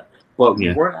stuff like that. But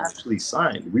we weren't actually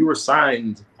signed. We were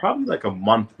signed probably like a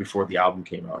month before the album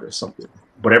came out or something.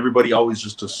 But everybody always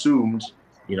just assumed,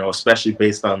 you know, especially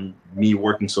based on me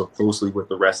working so closely with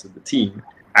the rest of the team,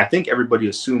 I think everybody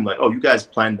assumed like, oh, you guys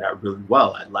planned that really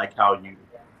well. I like how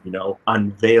you know,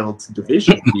 unveiled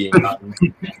Division being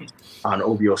on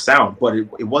OVO Sound. But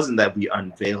it wasn't that we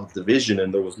unveiled Division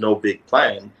and there was no big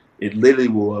plan. It literally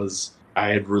was, I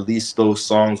had released those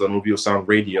songs on OVO Sound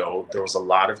Radio. There was a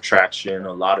lot of traction,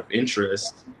 a lot of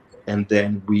interest. And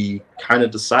then we kind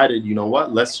of decided, you know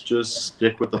what, let's just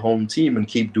stick with the home team and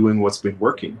keep doing what's been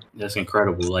working. That's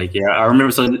incredible. Like, yeah, I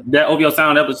remember. So that OVO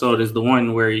Sound episode is the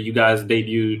one where you guys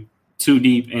debuted Too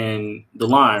Deep and The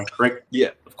Line, correct? Yeah.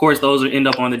 Of course, those end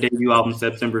up on the debut album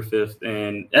September 5th.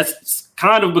 And that's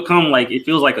kind of become like, it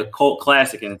feels like a cult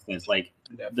classic in a sense. Like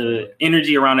the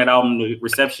energy around that album, the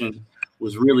reception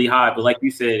was really high. But like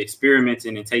you said,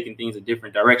 experimenting and taking things a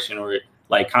different direction or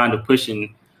like kind of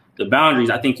pushing the boundaries.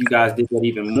 I think you guys did that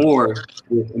even more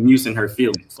with Amusing Her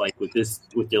Feelings, like with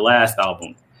your last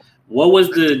album. What was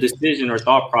the decision or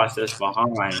thought process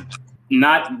behind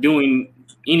not doing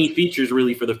any features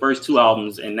really for the first two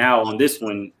albums, and now on this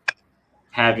one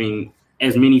having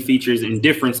as many features and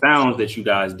different sounds that you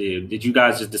guys did? Did you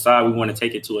guys just decide we want to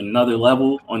take it to another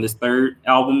level on this third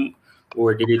album,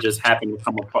 or did it just happen to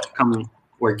come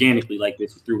organically like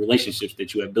this through relationships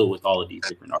that you have built with all of these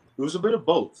different artists? It was a bit of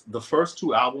both. The first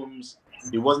two albums,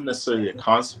 it wasn't necessarily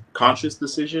a conscious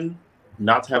decision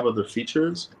not to have other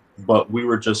features, but we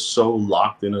were just so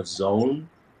locked in a zone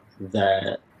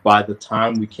that by the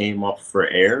time we came up for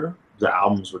air, the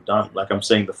albums were done. Like I'm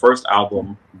saying, the first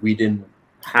album, we didn't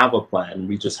have a plan.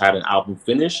 We just had an album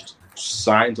finished,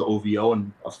 signed to OVO,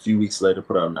 and a few weeks later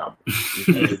put out an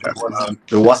album.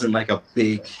 There wasn't like a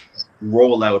big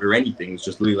rollout or anything. It's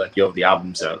just literally like, yo, the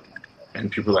album's out.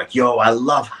 And people are like, yo, I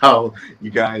love how you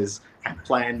guys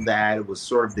planned that. It was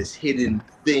sort of this hidden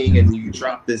thing and you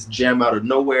dropped this gem out of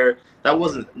nowhere. That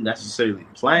wasn't necessarily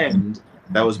planned.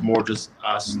 That was more just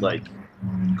us like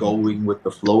going with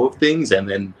the flow of things and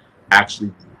then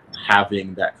actually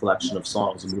having that collection of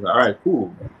songs and be like, all right,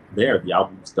 cool, there, the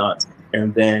album's done.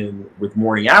 And then with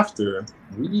Morning After,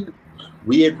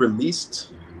 we had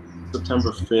released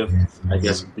September 5th, I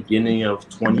guess, beginning of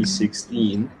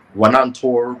 2016, went on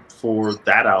tour for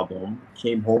that album,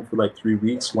 came home for like 3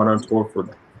 weeks, went on tour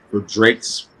for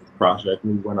Drake's project,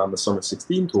 and we went on the Summer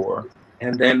 16 tour.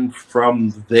 And then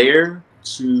from there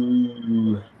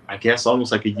to, I guess,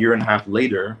 almost like a year and a half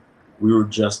later, we were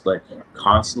just like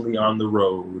constantly on the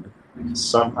road,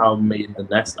 somehow made the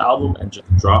next album and just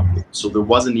dropped it. So there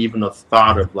wasn't even a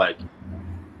thought of like,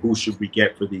 who should we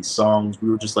get for these songs. We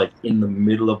were just like in the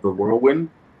middle of the whirlwind.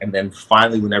 And then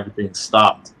finally, when everything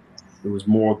stopped, it was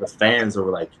more of the fans that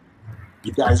were like,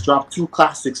 you guys dropped 2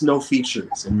 classics, no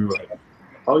features. And we were like,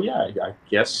 oh yeah, I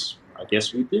guess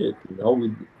we did. You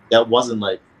know, that wasn't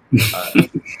like,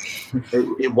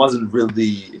 it wasn't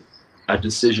really a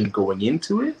decision going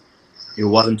into it. It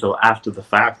wasn't until after the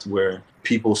fact where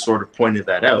people sort of pointed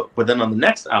that out. But then on the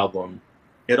next album,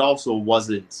 it also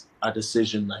wasn't a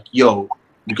decision like, yo,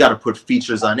 you got to put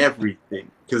features on everything,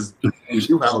 because we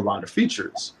do have a lot of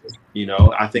features. You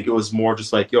know, I think it was more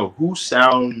just like, yo, who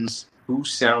sounds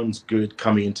good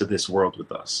coming into this world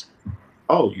with us?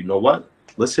 Oh, you know what?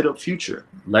 Let's hit up Future.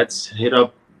 Let's hit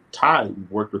up Ty. We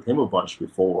worked with him a bunch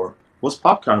before. What's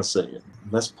Popcaan saying?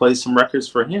 Let's play some records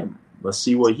for him. Let's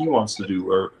see what he wants to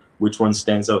do, or which one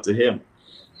stands out to him.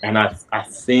 And I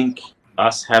think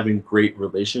us having great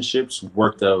relationships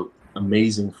worked out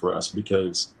amazing for us,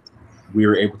 because we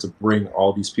were able to bring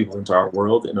all these people into our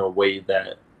world in a way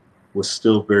that was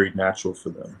still very natural for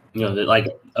them. You know, like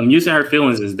Amusing Her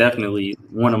Feelings is definitely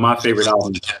one of my favorite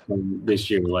albums from this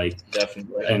year. Like,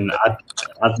 Definitely. and I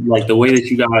like the way that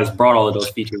you guys brought all of those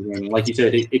features in. Like you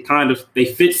said, it kind of, they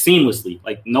fit seamlessly.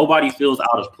 Like nobody feels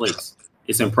out of place.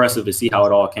 It's impressive to see how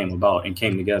it all came about and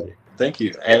came together. Thank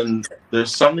you. And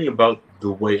there's something about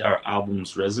the way our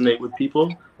albums resonate with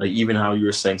people. Like even how you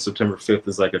were saying September 5th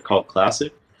is like a cult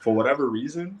classic. For whatever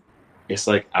reason, it's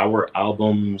like our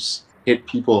albums hit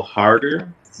people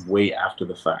harder way after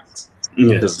the fact.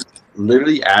 Yeah. Because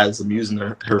literally as Amusing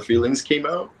Her Feelings came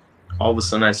out, all of a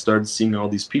sudden I started seeing all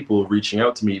these people reaching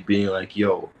out to me being like,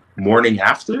 yo, Morning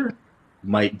After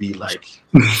might be like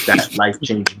that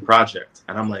life-changing project.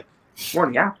 And I'm like,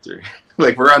 Morning After?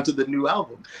 Like we're onto the new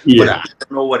album. Yeah. But I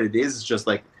don't know what it is. It's just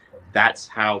like, that's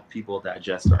how people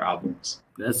digest our albums.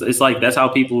 That's how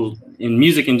people in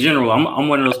music in general. I'm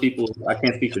one of those people. I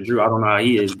can't speak for Drew. I don't know how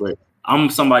he is, but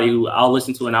I'm somebody who I'll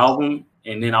listen to an album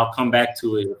and then I'll come back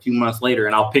to it a few months later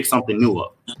and I'll pick something new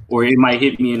up, or it might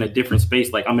hit me in a different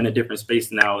space. Like I'm in a different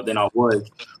space now than I was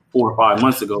 4 or 5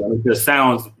 months ago, and it just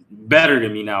sounds better to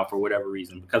me now for whatever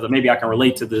reason, because maybe I can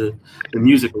relate to the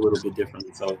music a little bit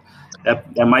differently. So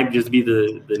that might just be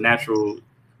the natural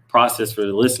process for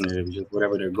the listener, just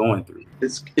whatever they're going through.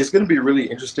 It's going to be really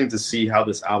interesting to see how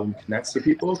this album connects to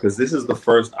people, because this is the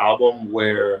first album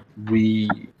where we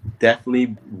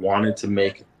definitely wanted to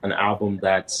make an album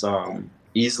that's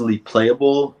easily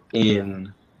playable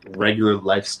in regular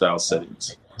lifestyle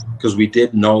settings, because we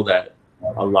did know that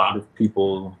a lot of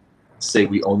people say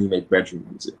we only make bedroom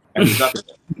music, and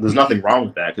there's nothing wrong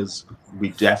with that, because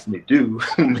we definitely do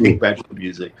make bedroom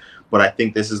music. But I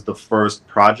think this is the first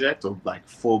project of like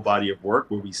full body of work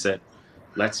where we said,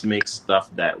 let's make stuff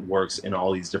that works in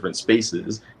all these different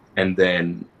spaces. And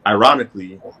then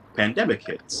ironically, pandemic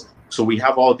hits. So we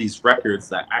have all these records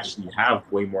that actually have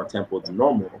way more tempo than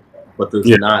normal, but there's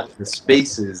not the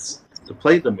spaces to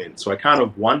play them in. So I kind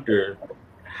of wonder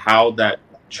how that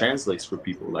translates for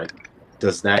people. Like,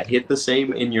 does that hit the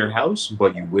same in your house,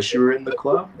 but you wish you were in the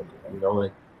club? You know,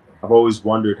 like I've always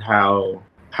wondered how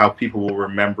people will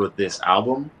remember this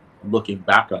album looking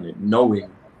back on it, knowing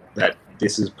that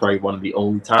this is probably one of the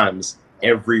only times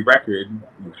every record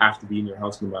you have to be in your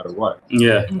house no matter what.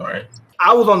 Yeah. All right.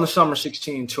 I was on the Summer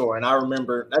 16 tour, and I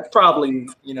remember that's probably,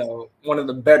 you know, one of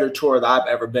the better tours I've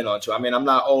ever been on to. I mean, I'm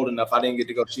not old enough. I didn't get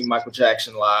to go see Michael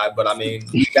Jackson live, but I mean,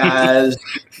 you guys,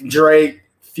 Drake,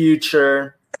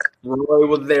 Future, Roy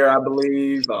was there, I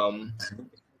believe.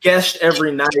 Guest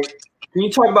every night. Can you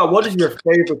talk about what is your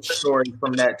favorite story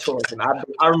from that tour? And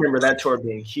I remember that tour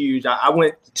being huge. I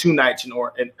went 2 nights in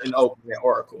Oakland at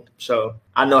Oracle, so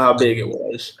I know how big it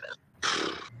was.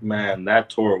 Man, that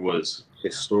tour was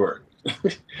historic.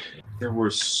 There were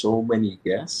so many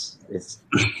guests. It's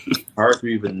hard to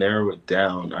even narrow it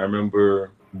down. I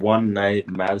remember one night,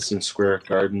 Madison Square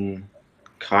Garden,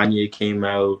 Kanye came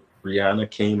out, Rihanna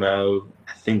came out,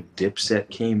 I think Dipset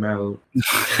came out.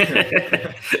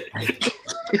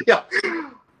 Yeah.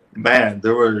 Man,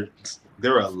 there were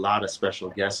a lot of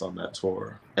special guests on that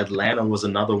tour. Atlanta was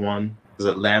another one. Because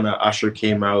Atlanta, Usher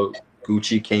came out,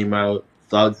 Gucci came out,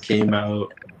 Thug came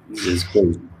out. It's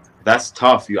crazy. That's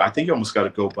tough. I think you almost got to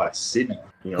go by city.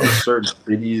 You know, certain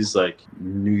cities like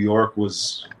New York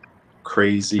was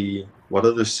crazy. What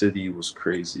other city was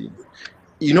crazy?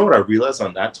 You know what I realized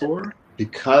on that tour?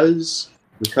 Because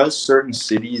certain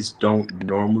cities don't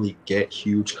normally get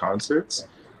huge concerts,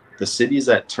 the cities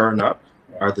that turn up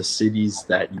are the cities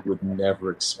that you would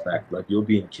never expect. Like you'll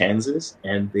be in Kansas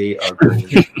and they are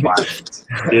going wild.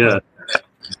 Yeah.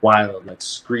 Wild, like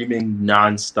screaming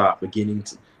nonstop,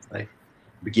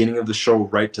 beginning of the show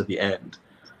right to the end.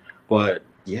 But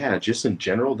yeah, just in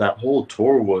general, that whole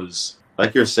tour was,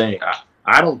 like you're saying,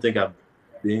 I don't think I've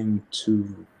been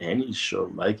to any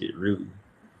show like it, really.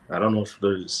 I don't know if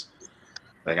there's,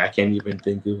 like, I can't even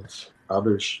think of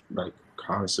other like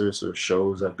concerts or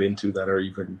shows I've been to that are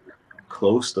even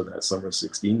close to that Summer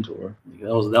 16 tour. That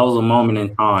was a moment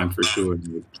in time for sure,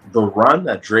 dude. The run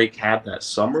that Drake had that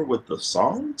summer with the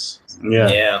songs,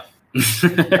 Yeah.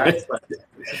 that's like,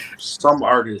 some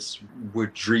artists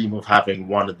would dream of having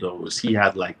one of those. He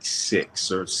had like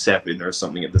 6 or 7 or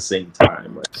something at the same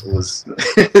time. Like, it was,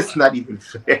 it's not even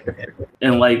fair.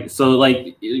 And like, so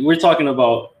like, we're talking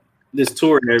about this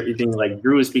tour and everything. Like,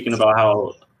 Drew is speaking about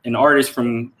how an artist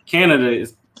from Canada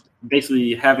is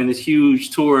basically having this huge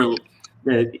tour,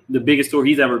 the biggest tour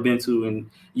he's ever been to, and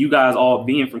you guys all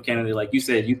being from Canada, like you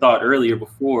said, you thought earlier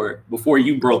before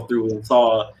you broke through and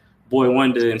saw Boy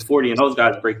Wonder and 40 and those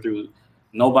guys break through,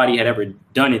 nobody had ever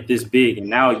done it this big, and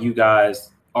now you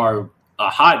guys are a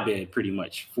hotbed pretty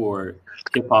much for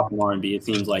hip hop and R&B. It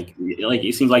seems like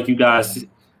you guys,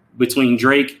 between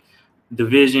Drake,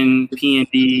 Division,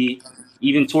 P&D,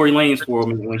 even Tory Lanez for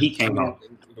him when he came out,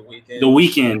 The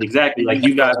Weeknd, exactly. Like,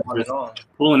 you guys are just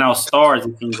pulling out stars.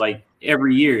 It seems like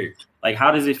every year. Like,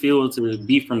 how does it feel to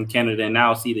be from Canada and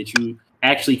now see that you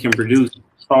actually can produce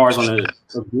stars on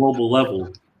a global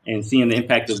level and seeing the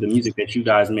impact of the music that you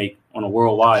guys make on a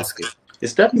worldwide scale?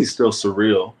 It's definitely still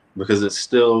surreal because it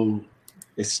still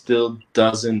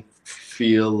doesn't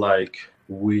feel like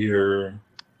we're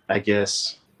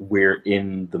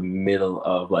in the middle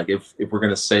of, like, if we're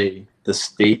gonna say the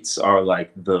States are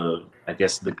like the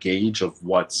gauge of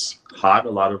what's hot a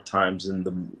lot of times in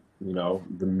the, you know,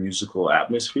 the musical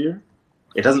atmosphere.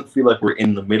 It doesn't feel like we're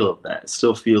in the middle of that. It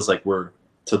still feels like we're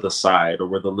to the side, or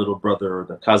we're the little brother or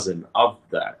the cousin of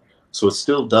that. So it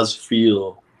still does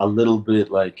feel a little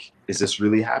bit like, is this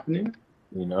really happening?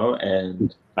 You know,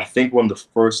 and I think one of the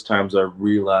first times I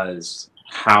realized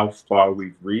how far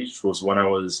we've reached was when I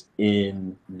was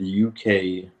in the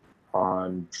UK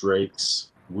on Drake's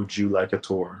Would You Like a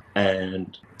Tour,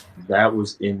 and that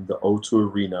was in the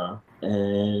O2 Arena,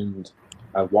 and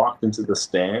I walked into the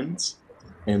stands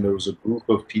and there was a group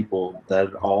of people that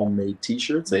had all made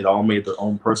t-shirts. They'd all made their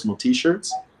own personal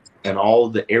t-shirts, and all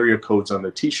of the area codes on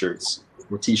their t-shirts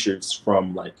were t-shirts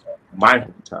from like my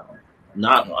hometown,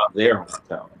 not their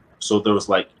hometown. So there was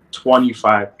like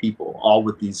 25 people all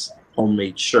with these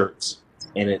homemade shirts,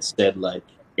 and it said like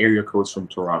area codes from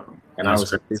Toronto. And I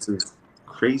was like, this is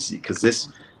crazy, because this,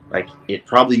 like, it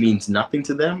probably means nothing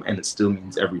to them and it still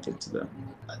means everything to them.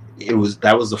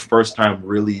 That was the first time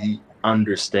really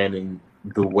understanding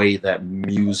the way that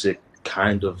music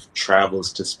kind of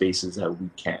travels to spaces that we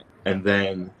can't. And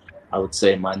then I would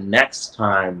say my next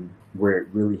time where it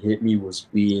really hit me was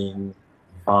being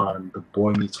on the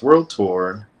Boy Meets World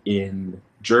tour in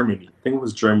Germany. I think it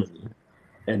was Germany.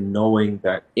 And knowing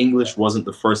that English wasn't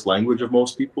the first language of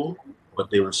most people,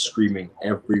 but they were screaming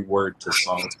every word to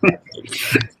songs.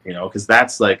 You know, because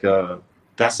that's like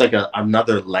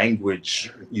another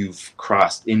language you've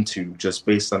crossed into just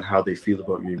based on how they feel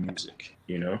about your music,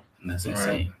 you know? That's insane.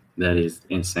 Right. That is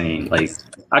insane. Like,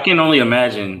 I can only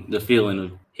imagine the feeling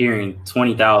of hearing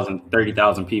 20,000,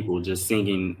 30,000 people just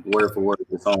singing word for word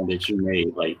the song that you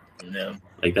made. Like,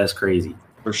 like, that's crazy.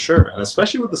 For sure. And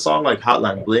especially with the song like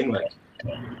Hotline Bling, like,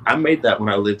 I made that when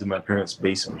I lived in my parents'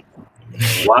 basement.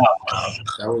 Wow.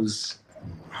 That was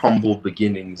humble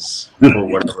beginnings, or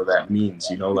whatever that means,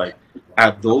 you know, like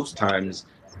at those times,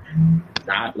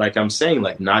 not like I'm saying,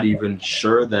 like not even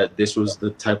sure that this was the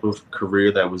type of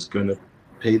career that was going to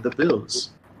pay the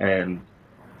bills. And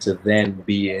to then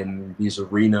be in these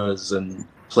arenas and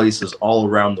places all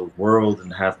around the world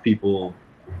and have people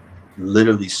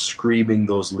literally screaming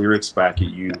those lyrics back at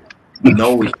you,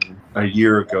 knowing a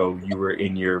year ago you were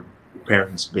in your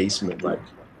parents' basement, like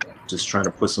just trying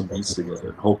to put some beats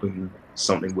together, hoping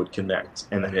something would connect,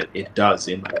 and then it does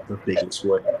in like the biggest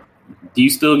way. Do you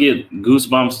still get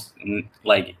goosebumps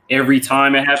like every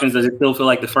time it happens? Does it still feel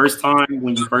like the first time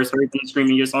when you first heard them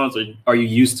screaming your songs, or are you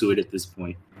used to it at this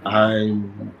point?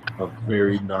 I'm a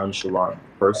very nonchalant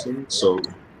person, so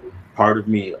part of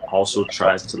me also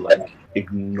tries to like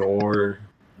ignore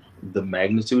the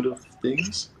magnitude of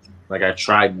things. Like I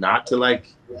try not to like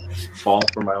fall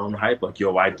for my own hype, like,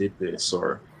 yo, I did this,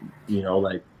 or, you know,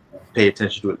 like pay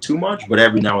attention to it too much. But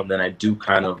every now and then I do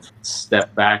kind of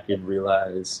step back and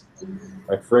realize,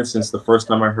 like, for instance, the first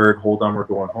time I heard Hold On, We're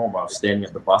Going Home, I was standing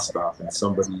at the bus stop and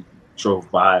somebody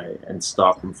drove by and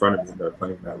stopped in front of me and they're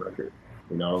playing that record.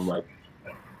 You know, I'm like,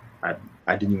 I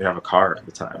didn't even have a car at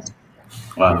the time.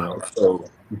 Wow. You know? So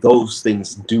those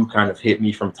things do kind of hit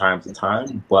me from time to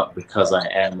time, but because I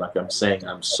am, like I'm saying,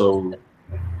 I'm so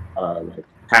like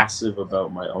passive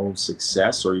about my own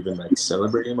success or even like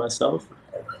celebrating myself,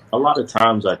 a lot of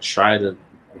times I try to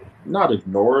not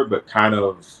ignore it, but kind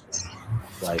of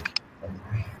like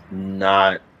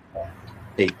not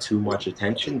pay too much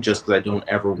attention, just because I don't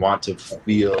ever want to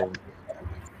feel,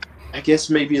 I guess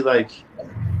maybe like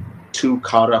too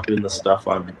caught up in the stuff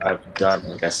I've done.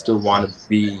 Like I still want to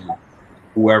be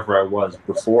whoever I was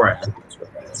before I had those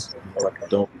records. Like I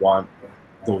don't want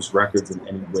those records in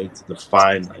any way to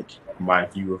define like my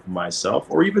view of myself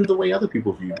or even the way other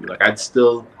people view me. Like I'd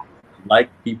still like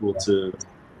people to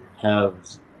have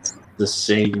the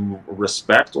same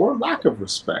respect or lack of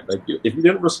respect. Like if you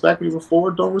didn't respect me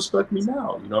before, don't respect me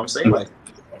now. You know what I'm saying? Like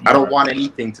I don't want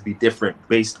anything to be different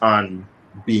based on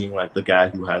being like the guy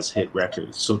who has hit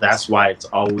records. So that's why it's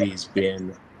always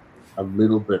been a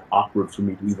little bit awkward for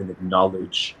me to even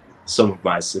acknowledge some of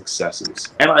my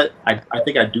successes. And I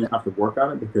think I do have to work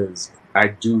on it, because I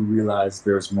do realize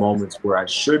there's moments where I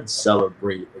should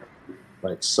celebrate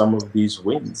like some of these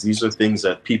wins. These are things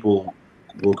that people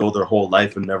will go their whole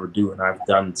life and never do, and I've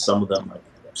done some of them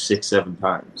like 6-7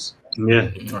 times. Yeah,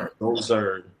 those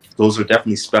are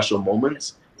definitely special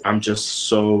moments. I'm just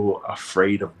so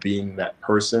afraid of being that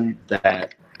person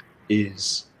that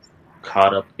is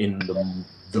caught up in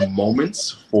the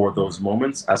moments for those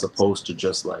moments, as opposed to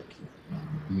just like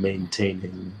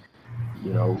maintaining,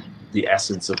 you know, the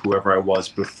essence of whoever I was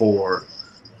before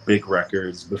big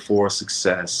records, before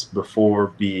success,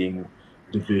 before being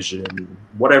division,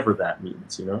 whatever that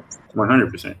means, you know?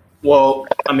 100%. Well,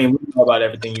 I mean, we know about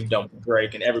everything you've done with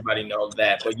Drake, and everybody knows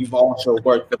that. But you've also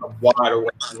worked with a wider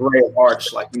array of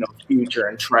artists like, you know, Future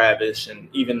and Travis, and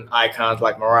even icons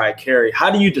like Mariah Carey. How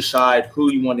do you decide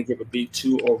who you want to give a beat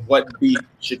to, or what beat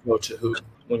should go to who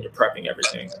when you're prepping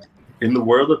everything? In the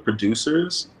world of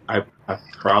producers, I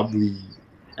probably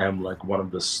am like one of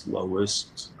the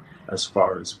slowest as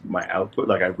far as my output.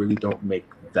 Like I really don't make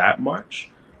that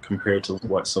much compared to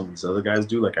what some of these other guys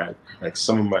do. Like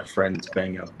some of my friends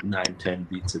bang out 9-10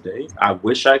 beats a day. I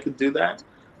wish I could do that.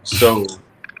 So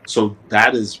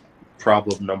that is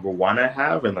problem number one I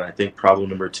have. And then I think problem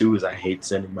number two is I hate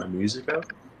sending my music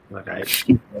out. Like I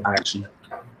actually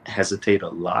hesitate a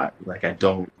lot. Like I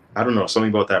don't know,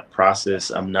 something about that process.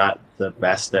 I'm not the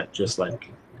best at just like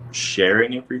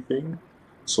sharing everything.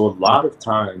 So a lot of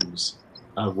times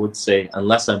I would say,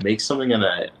 unless I make something and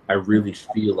I really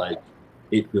feel like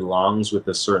it belongs with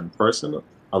a certain person,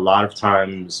 a lot of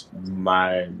times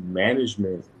my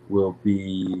management will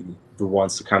be the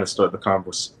ones to kind of start the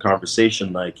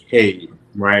conversation, like, hey,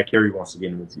 Mariah Carey wants to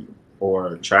get in with you,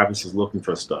 or Travis is looking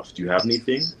for stuff. Do you have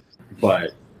anything?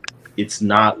 But it's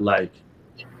not like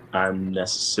I'm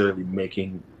necessarily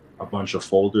making a bunch of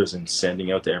folders and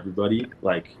sending out to everybody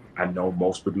like I know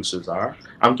most producers are.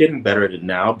 I'm getting better at it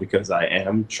now because I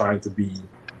am trying to be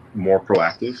more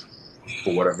proactive,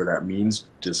 for whatever that means,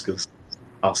 just because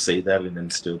I'll say that and then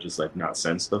still just like not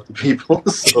send stuff to people.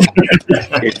 So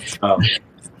it's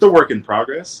a work in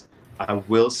progress. I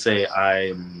will say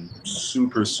I'm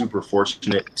super, super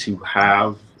fortunate to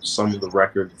have some of the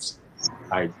records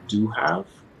I do have,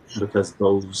 because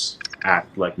those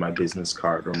act like my business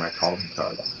card or my calling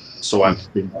card. So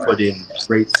I've been put in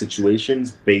great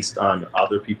situations based on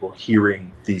other people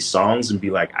hearing these songs and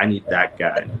be like, I need that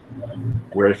guy.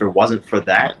 Where if it wasn't for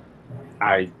that,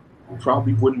 I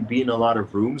probably wouldn't be in a lot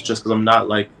of rooms, just because I'm not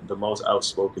like the most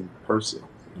outspoken person,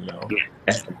 you know?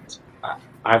 And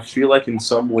I feel like in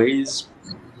some ways,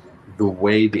 the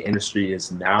way the industry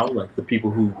is now, like the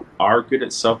people who are good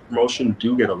at self-promotion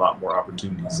do get a lot more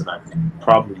opportunities than I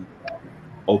probably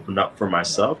open up for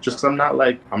myself, just because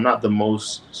I'm not the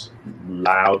most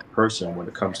loud person when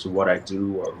it comes to what I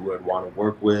do or who I'd want to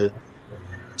work with.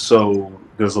 So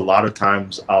there's a lot of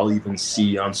times I'll even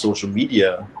see on social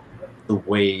media the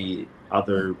way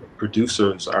other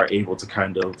producers are able to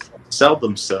kind of sell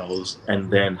themselves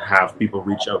and then have people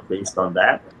reach out based on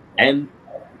that. And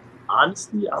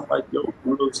honestly, I'm like, yo,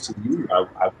 kudos to you.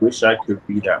 I wish I could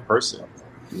be that person.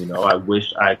 You know, I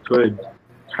wish I could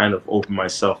kind of open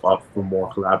myself up for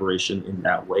more collaboration in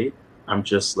that way. I'm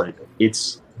just like,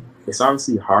 it's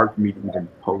honestly hard for me to even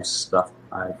post stuff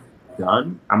I've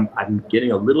done. I'm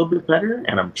getting a little bit better,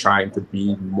 and I'm trying to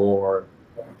be more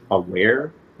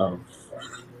aware of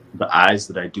the eyes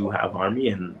that I do have on me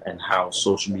and how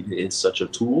social media is such a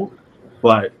tool.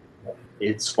 But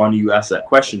it's funny you ask that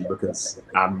question, because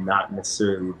I'm not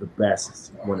necessarily the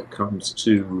best when it comes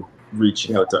to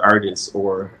reaching out to artists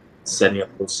or setting up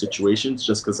those situations,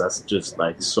 just because that's just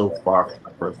like so far from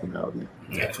my personality.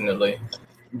 Definitely.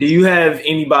 Do you have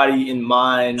anybody in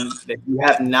mind that you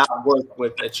have not worked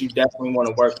with that you definitely want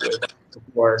to work with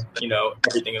before, you know,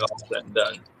 everything is all said and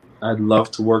done? I'd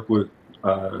love to work with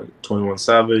 21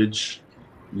 Savage,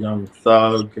 Young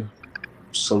Thug,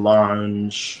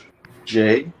 Solange,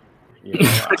 Jay. You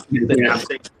know, I'm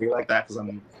saying Jay like that because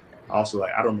I'm also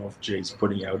like, I don't know if Jay's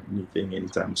putting out anything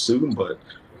anytime soon, but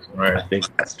I think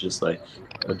that's just like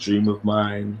a dream of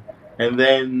mine. And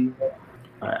then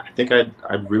I think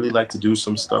I'd really like to do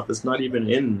some stuff that's not even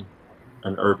in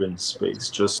an urban space,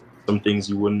 just some things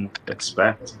you wouldn't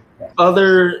expect.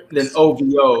 Other than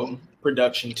OVO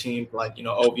production team, like, you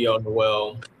know, OVO,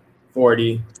 Noel,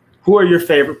 40, who are your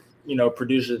favorite, you know,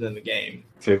 producers in the game?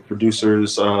 Favorite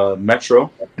producers, Metro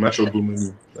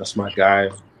Boomin, that's my guy.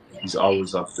 He's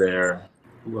always up there.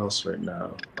 Who else right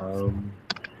now?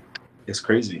 It's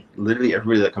crazy. Literally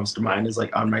everybody that comes to mind is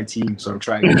like on my team, so I'm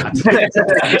trying not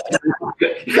to.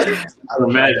 I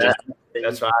imagine.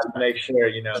 That's why I make sure,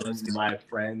 you know, my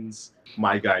friends.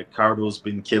 My guy Cardo's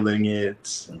been killing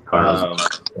it.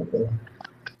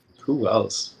 Who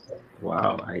else?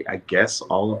 Wow, I guess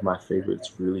all of my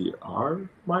favorites really are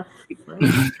my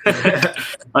friends.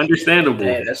 Understandable.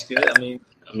 Yeah, that's good. I mean,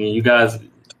 you guys,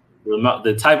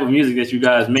 the type of music that you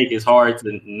guys make is hard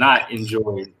to not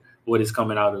enjoy what is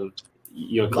coming out of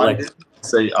your collective.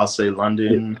 I'll say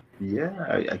London. Yeah,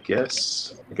 I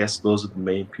guess those are the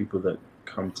main people that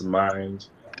come to mind.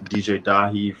 DJ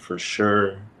Dahi for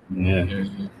sure. Yeah.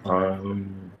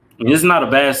 It's not a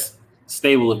bad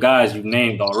stable of guys you've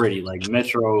named already, like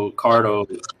Metro, Cardo,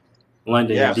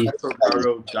 London. Yeah, Metro,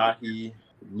 Cardo, Dahi,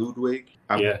 Ludwig.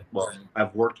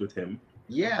 I've worked with him.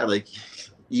 Yeah, like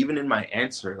even in my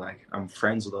answer, like I'm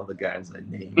friends with all the guys I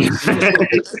named. I'm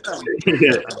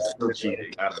still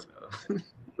cheating. I don't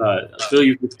know. I feel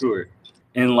you for sure.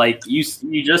 And like you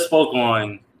just spoke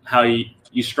on how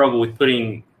you struggle with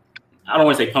putting, I don't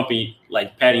want to say pumping,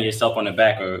 like patting yourself on the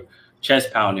back or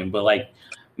chest pounding, but like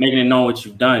making it known what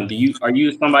you've done. Are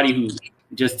you somebody who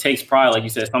just takes pride, like you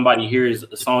said, somebody hears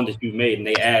a song that you made and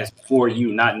they ask for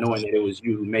you, not knowing that it was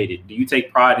you who made it? Do you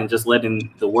take pride in just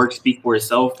letting the work speak for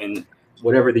itself, and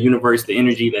whatever the universe, the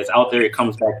energy that's out there, it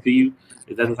comes back to you?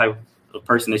 Is that the type of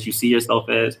person that you see yourself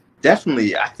as?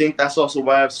 Definitely. I think that's also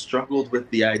why I've struggled with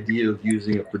the idea of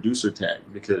using a producer tag,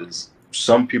 because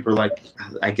some people are like,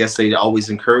 I guess they always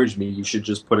encourage me, you should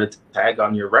just put a tag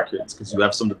on your records because you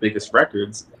have some of the biggest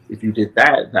records. If you did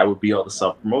that, that would be all the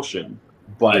self-promotion.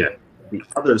 But the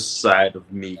other side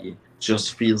of me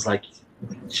just feels like,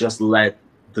 just let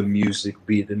the music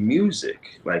be the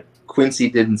music. Like Quincy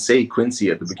didn't say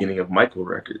Quincy at the beginning of Michael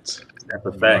Records. That's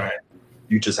a fact.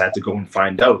 You just had to go and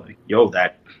find out, like, yo,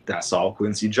 that's all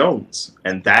Quincy Jones.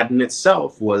 And that in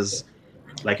itself was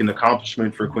like an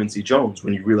accomplishment for Quincy Jones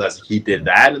when you realize he did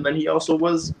that. And then he also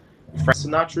was Frank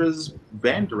Sinatra's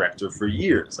band director for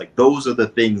years. Like those are the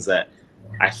things that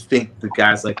I think the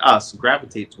guys like us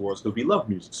gravitate towards because we love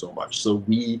music so much. So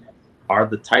we are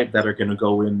the type that are going to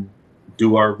go and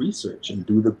do our research and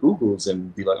do the Googles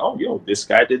and be like, oh, yo, this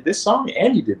guy did this song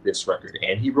and he did this record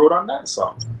and he wrote on that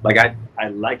song. Like I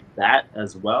like that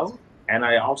as well. And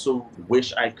I also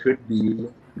wish I could be,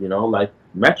 you know, like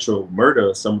Metro,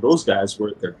 Murda, some of those guys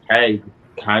where their tag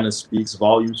kind of speaks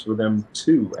volumes for them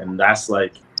too. And that's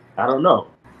like, I don't know,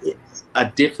 a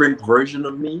different version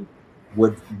of me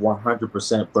would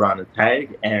 100% put on a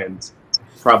tag and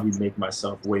probably make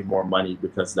myself way more money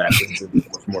because that brings in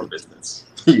much more business.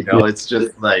 You know, it's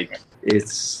just like,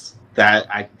 it's that,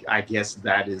 I guess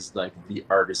that is like the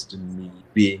artist in me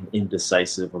being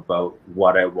indecisive about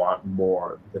what I want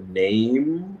more, the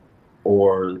name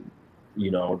or,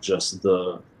 you know, just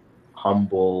the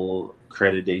humble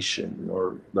accreditation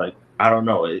or like, I don't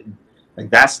know. Like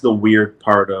that's the weird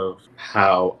part of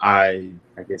how I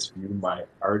guess view my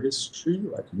artistry.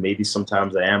 Like maybe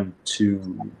sometimes I am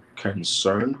too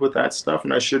concerned with that stuff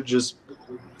and I should just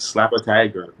slap a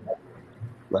tag or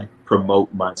like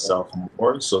promote myself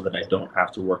more so that I don't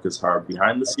have to work as hard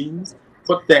behind the scenes.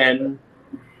 But then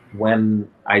when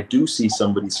I do see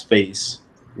somebody's face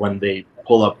when they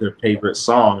pull up their favorite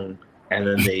song and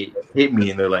then they hit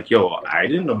me and they're like, yo, I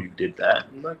didn't know you did that.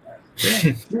 I'm like,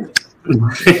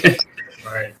 yeah.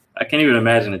 Right. I can't even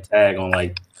imagine a tag on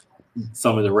like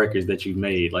some of the records that you've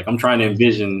made. Like I'm trying to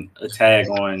envision a tag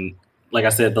on, like I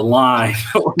said, The Line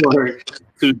or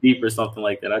Too Deep or something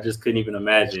like that. I just couldn't even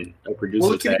imagine a producer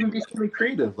well, it can tag. even be really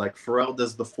creative. Like Pharrell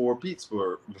does the 4 beats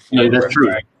for Yeah, that's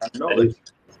true.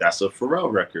 That's a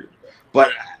Pharrell record.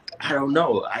 But I don't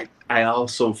know. I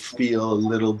also feel a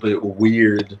little bit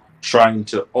weird trying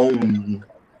to own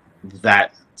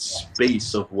that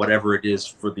space of whatever it is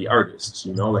for the artists,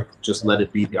 you know, like just let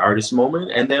it be the artist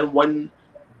moment. And then when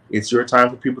it's your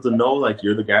time for people to know, like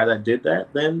you're the guy that did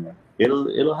that, then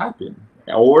it'll happen.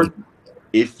 Or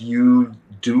if you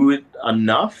do it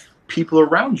enough, people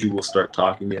around you will start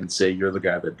talking and say you're the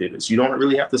guy that did it. So you don't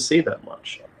really have to say that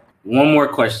much. One more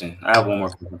question. I have one more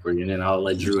question for you, and then I'll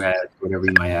let Drew have whatever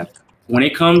you might have. When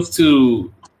it comes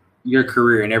to your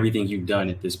career and everything you've done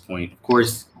at this point, of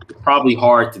course, it's probably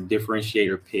hard to differentiate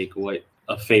or pick what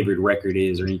a favorite record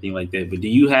is or anything like that. But do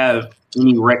you have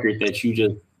any record that you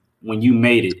just, when you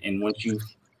made it and once you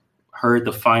heard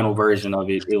the final version of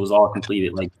it, it was all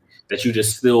completed, like that you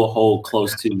just still hold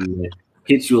close to you, that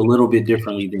hits you a little bit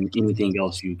differently than anything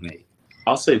else you've made?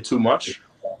 I'll say Too Much.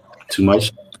 Too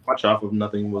Much? Much off of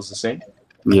Nothing Was the Same.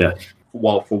 Yeah.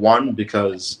 Well, for one,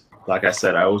 because like I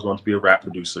said, I always wanted to be a rap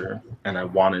producer, and I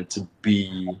wanted to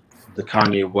be the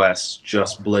Kanye West,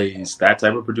 Just Blaze, that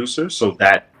type of producer. So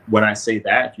that when I say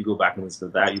that, if you go back and listen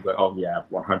to that, you're like, oh yeah,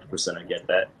 100% I get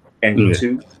that. And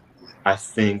two, I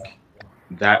think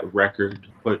that record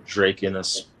put Drake in a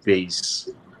space.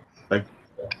 Like,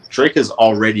 Drake is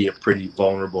already a pretty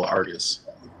vulnerable artist.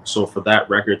 So for that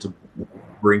record to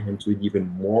bring him to an even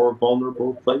more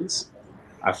vulnerable place,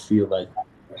 I feel like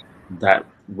that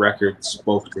record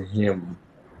spoke to him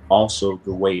also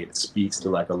the way it speaks to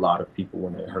like a lot of people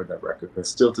when they heard that record. But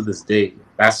still to this day,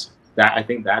 I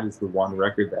think that is the one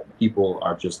record that people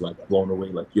are just like blown away.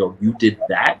 Like, yo, you did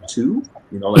that too?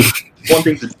 You know, like one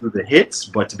thing to do the hits,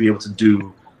 but to be able to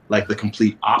do like the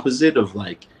complete opposite of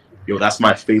like, yo, that's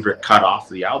my favorite cut off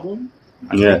the album.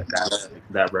 I think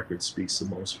that record speaks the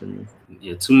most for me.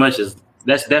 Yeah, Too Much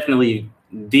that's definitely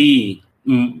the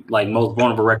like most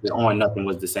vulnerable record on Nothing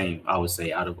Was the Same, I would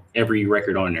say, out of every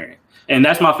record on there. And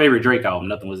that's my favorite Drake album,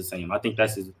 Nothing Was the Same. I think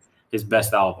that's his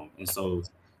best album. And so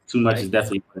Too Much is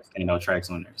definitely one of the standout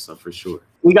tracks on there. So for sure.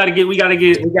 We got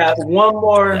one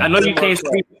more. I know you can't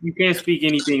speak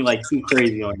anything like too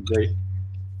crazy on Drake.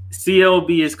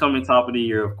 CLB is coming top of the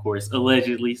year, of course,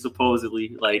 allegedly,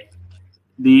 supposedly. Like,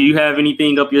 do you have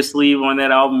anything up your sleeve on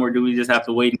that album, or do we just have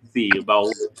to wait and see about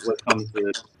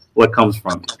what comes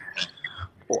from it?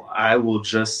 Well, I will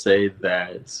just say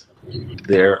that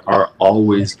there are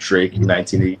always Drake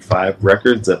 1985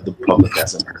 records that the public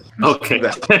hasn't heard. Okay.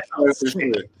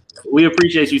 We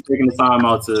appreciate you taking the time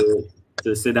out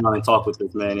to sit down and talk with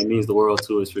us, man. It means the world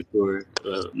to us for sure.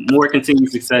 More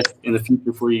continued success in the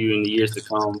future for you in the years to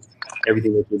come,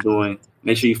 everything that you're doing.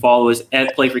 Make sure you follow us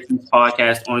at Play for Keeps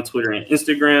Podcast on Twitter and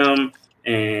Instagram.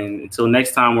 And until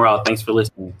next time, we're out. Thanks for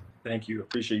listening. Thank you.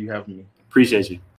 Appreciate you having me. Appreciate you.